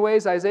understand your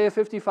ways. Isaiah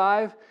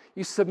 55.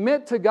 You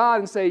submit to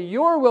God and say,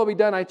 your will be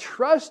done. I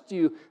trust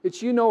you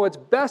that you know what's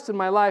best in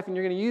my life and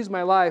you're going to use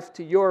my life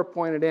to your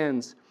appointed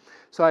ends.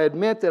 So I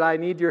admit that I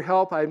need your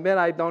help. I admit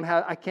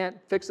I can't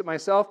fix it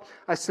myself.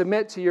 I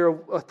submit to your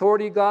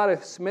authority, God. I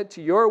submit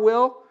to your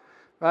will,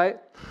 right?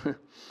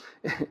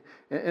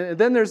 And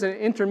then there's an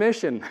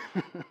intermission.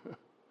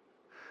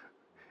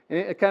 And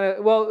it kind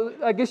of, well,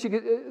 I guess you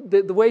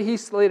could, the way he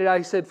slated it out,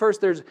 he said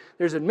first there's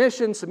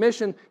admission,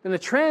 submission, then the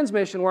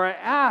transmission where I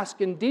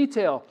ask in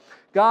detail,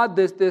 God,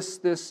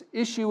 this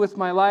issue with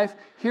my life,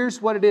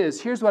 here's what it is.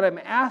 Here's what I'm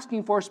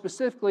asking for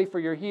specifically for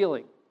your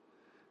healing.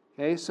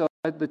 Okay, so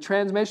the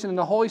transmission and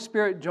the Holy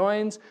Spirit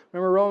joins.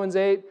 Remember Romans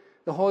 8?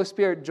 The Holy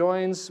Spirit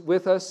joins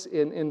with us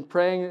in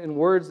praying in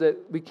words that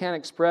we can't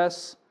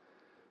express.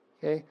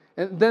 Okay,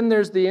 and then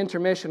there's the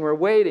intermission. We're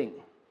waiting.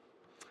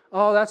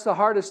 Oh, that's the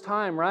hardest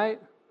time, right?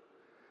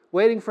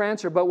 Waiting for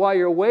answer. But while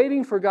you're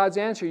waiting for God's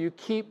answer, you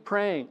keep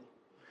praying.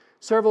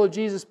 Several of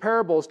Jesus'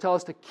 parables tell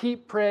us to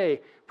keep praying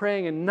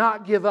and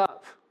not give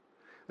up.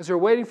 As we're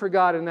waiting for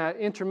God in that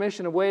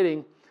intermission of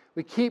waiting,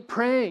 we keep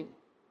praying.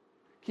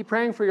 Keep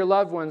praying for your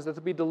loved ones that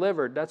they'll be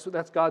delivered.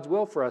 That's God's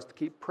will for us, to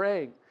keep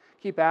praying,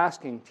 keep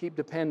asking, keep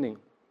depending.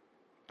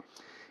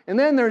 And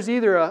then there's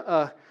either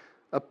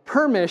a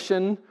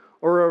permission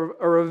or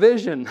a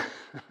revision.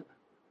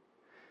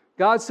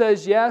 God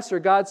says yes, or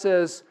God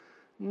says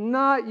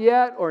not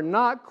yet, or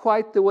not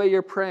quite the way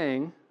you're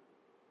praying,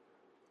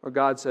 or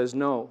God says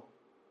no.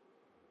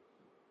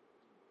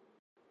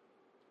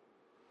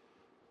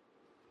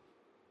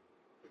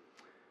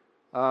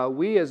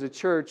 We as a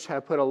church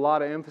have put a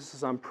lot of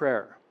emphasis on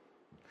prayer.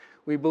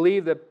 We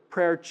believe that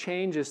prayer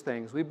changes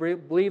things. We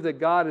believe that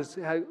God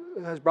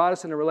has brought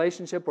us in a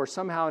relationship where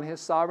somehow in His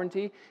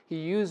sovereignty, He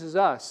uses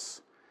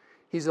us.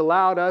 He's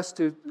allowed us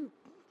to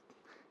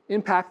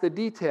impact the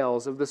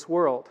details of this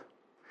world.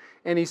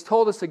 And He's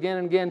told us again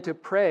and again to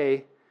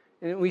pray.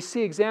 And we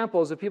see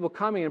examples of people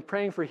coming and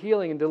praying for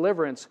healing and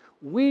deliverance.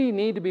 We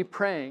need to be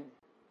praying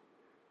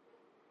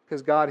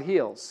because God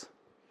heals.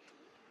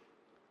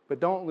 But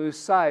don't lose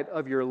sight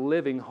of your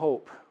living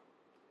hope.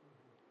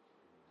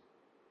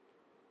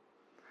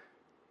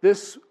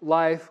 This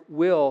life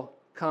will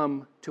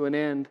come to an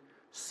end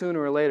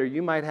sooner or later.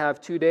 You might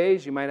have 2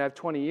 days, you might have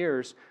 20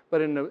 years,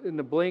 but in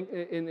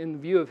the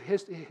view of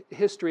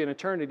history and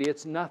eternity,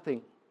 it's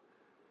nothing.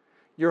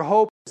 Your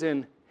hope is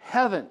in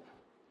heaven.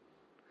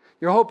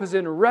 Your hope is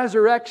in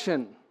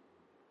resurrection.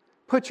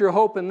 Put your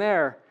hope in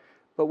there.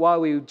 But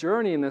while we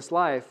journey in this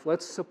life,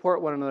 let's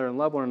support one another and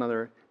love one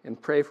another and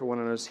pray for one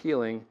another's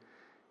healing.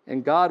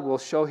 And God will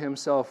show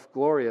Himself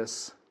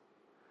glorious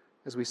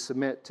as we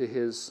submit to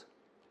His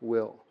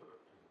will.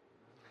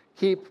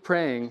 Keep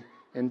praying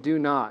and do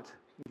not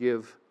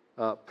give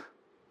up.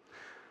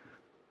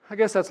 I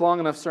guess that's long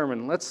enough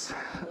sermon. Let's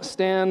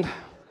stand.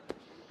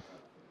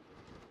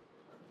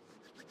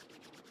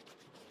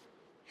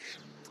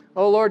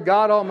 Oh Lord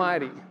God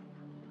Almighty,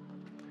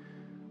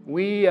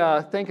 we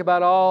think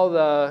about all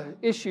the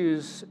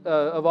issues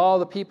of all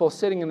the people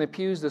sitting in the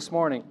pews this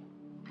morning.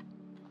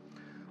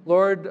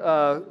 Lord,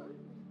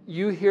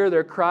 you hear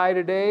their cry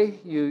today.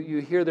 You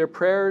hear their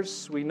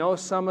prayers. We know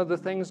some of the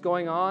things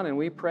going on, and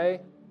we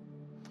pray.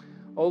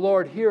 Oh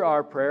Lord, hear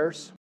our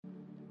prayers.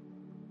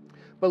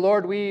 But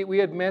Lord, we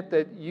admit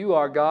that you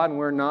are God and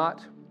we're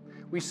not.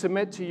 We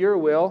submit to your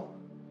will.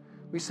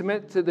 We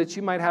submit to that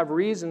you might have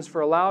reasons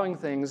for allowing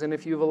things. And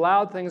if you've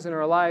allowed things in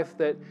our life,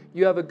 that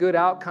you have a good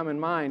outcome in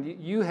mind.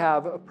 You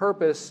have a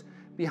purpose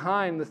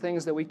behind the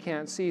things that we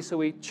can't see. So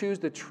we choose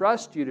to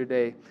trust you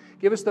today.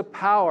 Give us the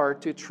power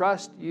to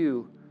trust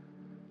you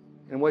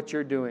and what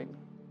you're doing.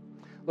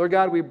 Lord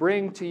God, we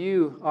bring to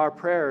you our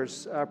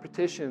prayers, our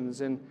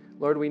petitions, and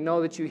Lord, we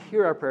know that you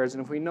hear our prayers,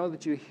 and if we know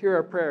that you hear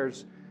our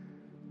prayers,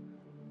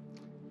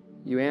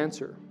 you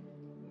answer.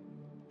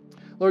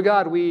 Lord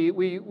God, we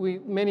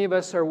many of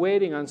us are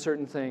waiting on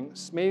certain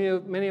things. Many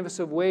of us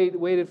have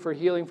waited for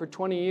healing for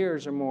 20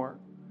 years or more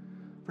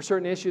for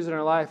certain issues in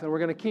our life, and we're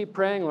going to keep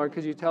praying, Lord,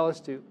 because you tell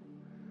us to.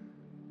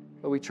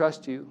 but we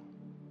trust you.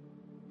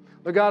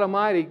 Lord God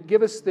Almighty,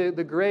 give us the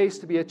grace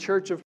to be a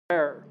church of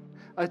prayer,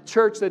 a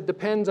church that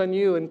depends on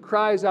you and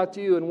cries out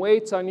to you and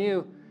waits on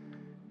you,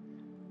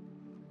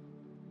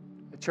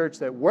 a church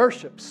that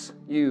worships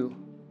you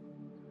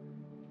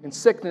in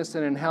sickness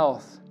and in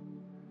health,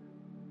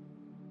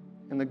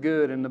 in the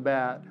good and the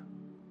bad.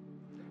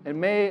 And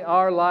may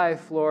our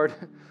life, Lord,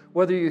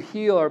 whether you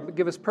heal or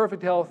give us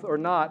perfect health or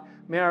not,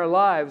 may our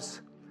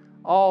lives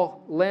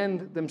all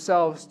lend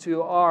themselves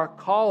to our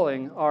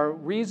calling, our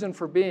reason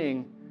for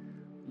being,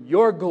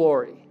 your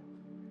glory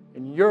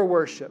and your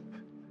worship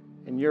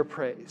and your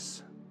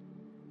praise.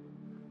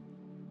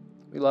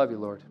 We love you,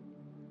 Lord.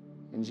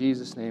 In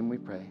Jesus' name we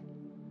pray.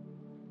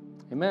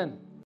 Amen.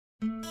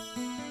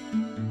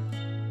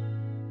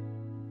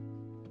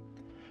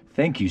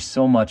 Thank you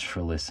so much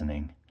for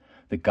listening.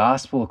 The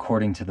gospel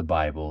according to the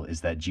Bible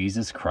is that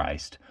Jesus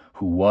Christ,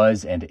 who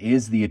was and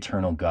is the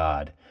eternal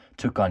God,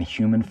 took on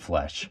human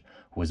flesh,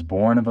 was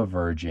born of a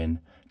virgin,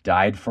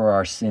 died for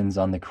our sins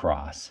on the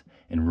cross,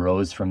 and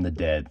rose from the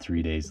dead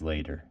 3 days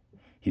later.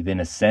 He then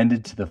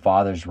ascended to the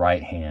Father's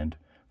right hand,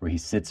 where he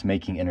sits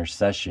making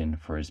intercession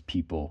for his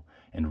people,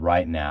 and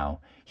right now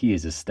he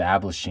is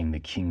establishing the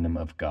kingdom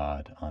of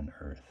God on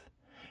earth.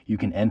 You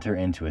can enter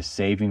into a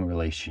saving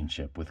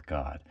relationship with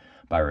God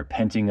by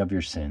repenting of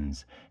your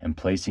sins and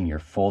placing your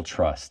full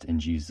trust in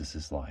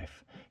Jesus'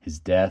 life, his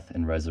death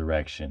and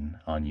resurrection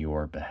on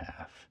your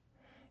behalf.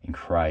 In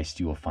Christ,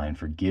 you will find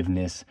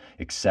forgiveness,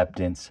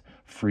 acceptance,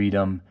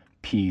 freedom,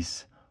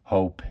 peace,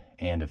 hope,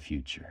 and a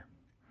future.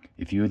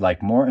 If you would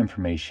like more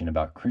information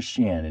about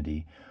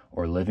Christianity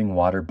or Living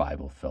Water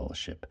Bible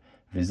Fellowship,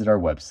 visit our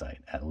website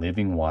at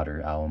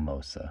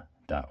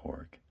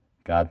livingwateralamosa.org.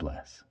 God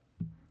bless.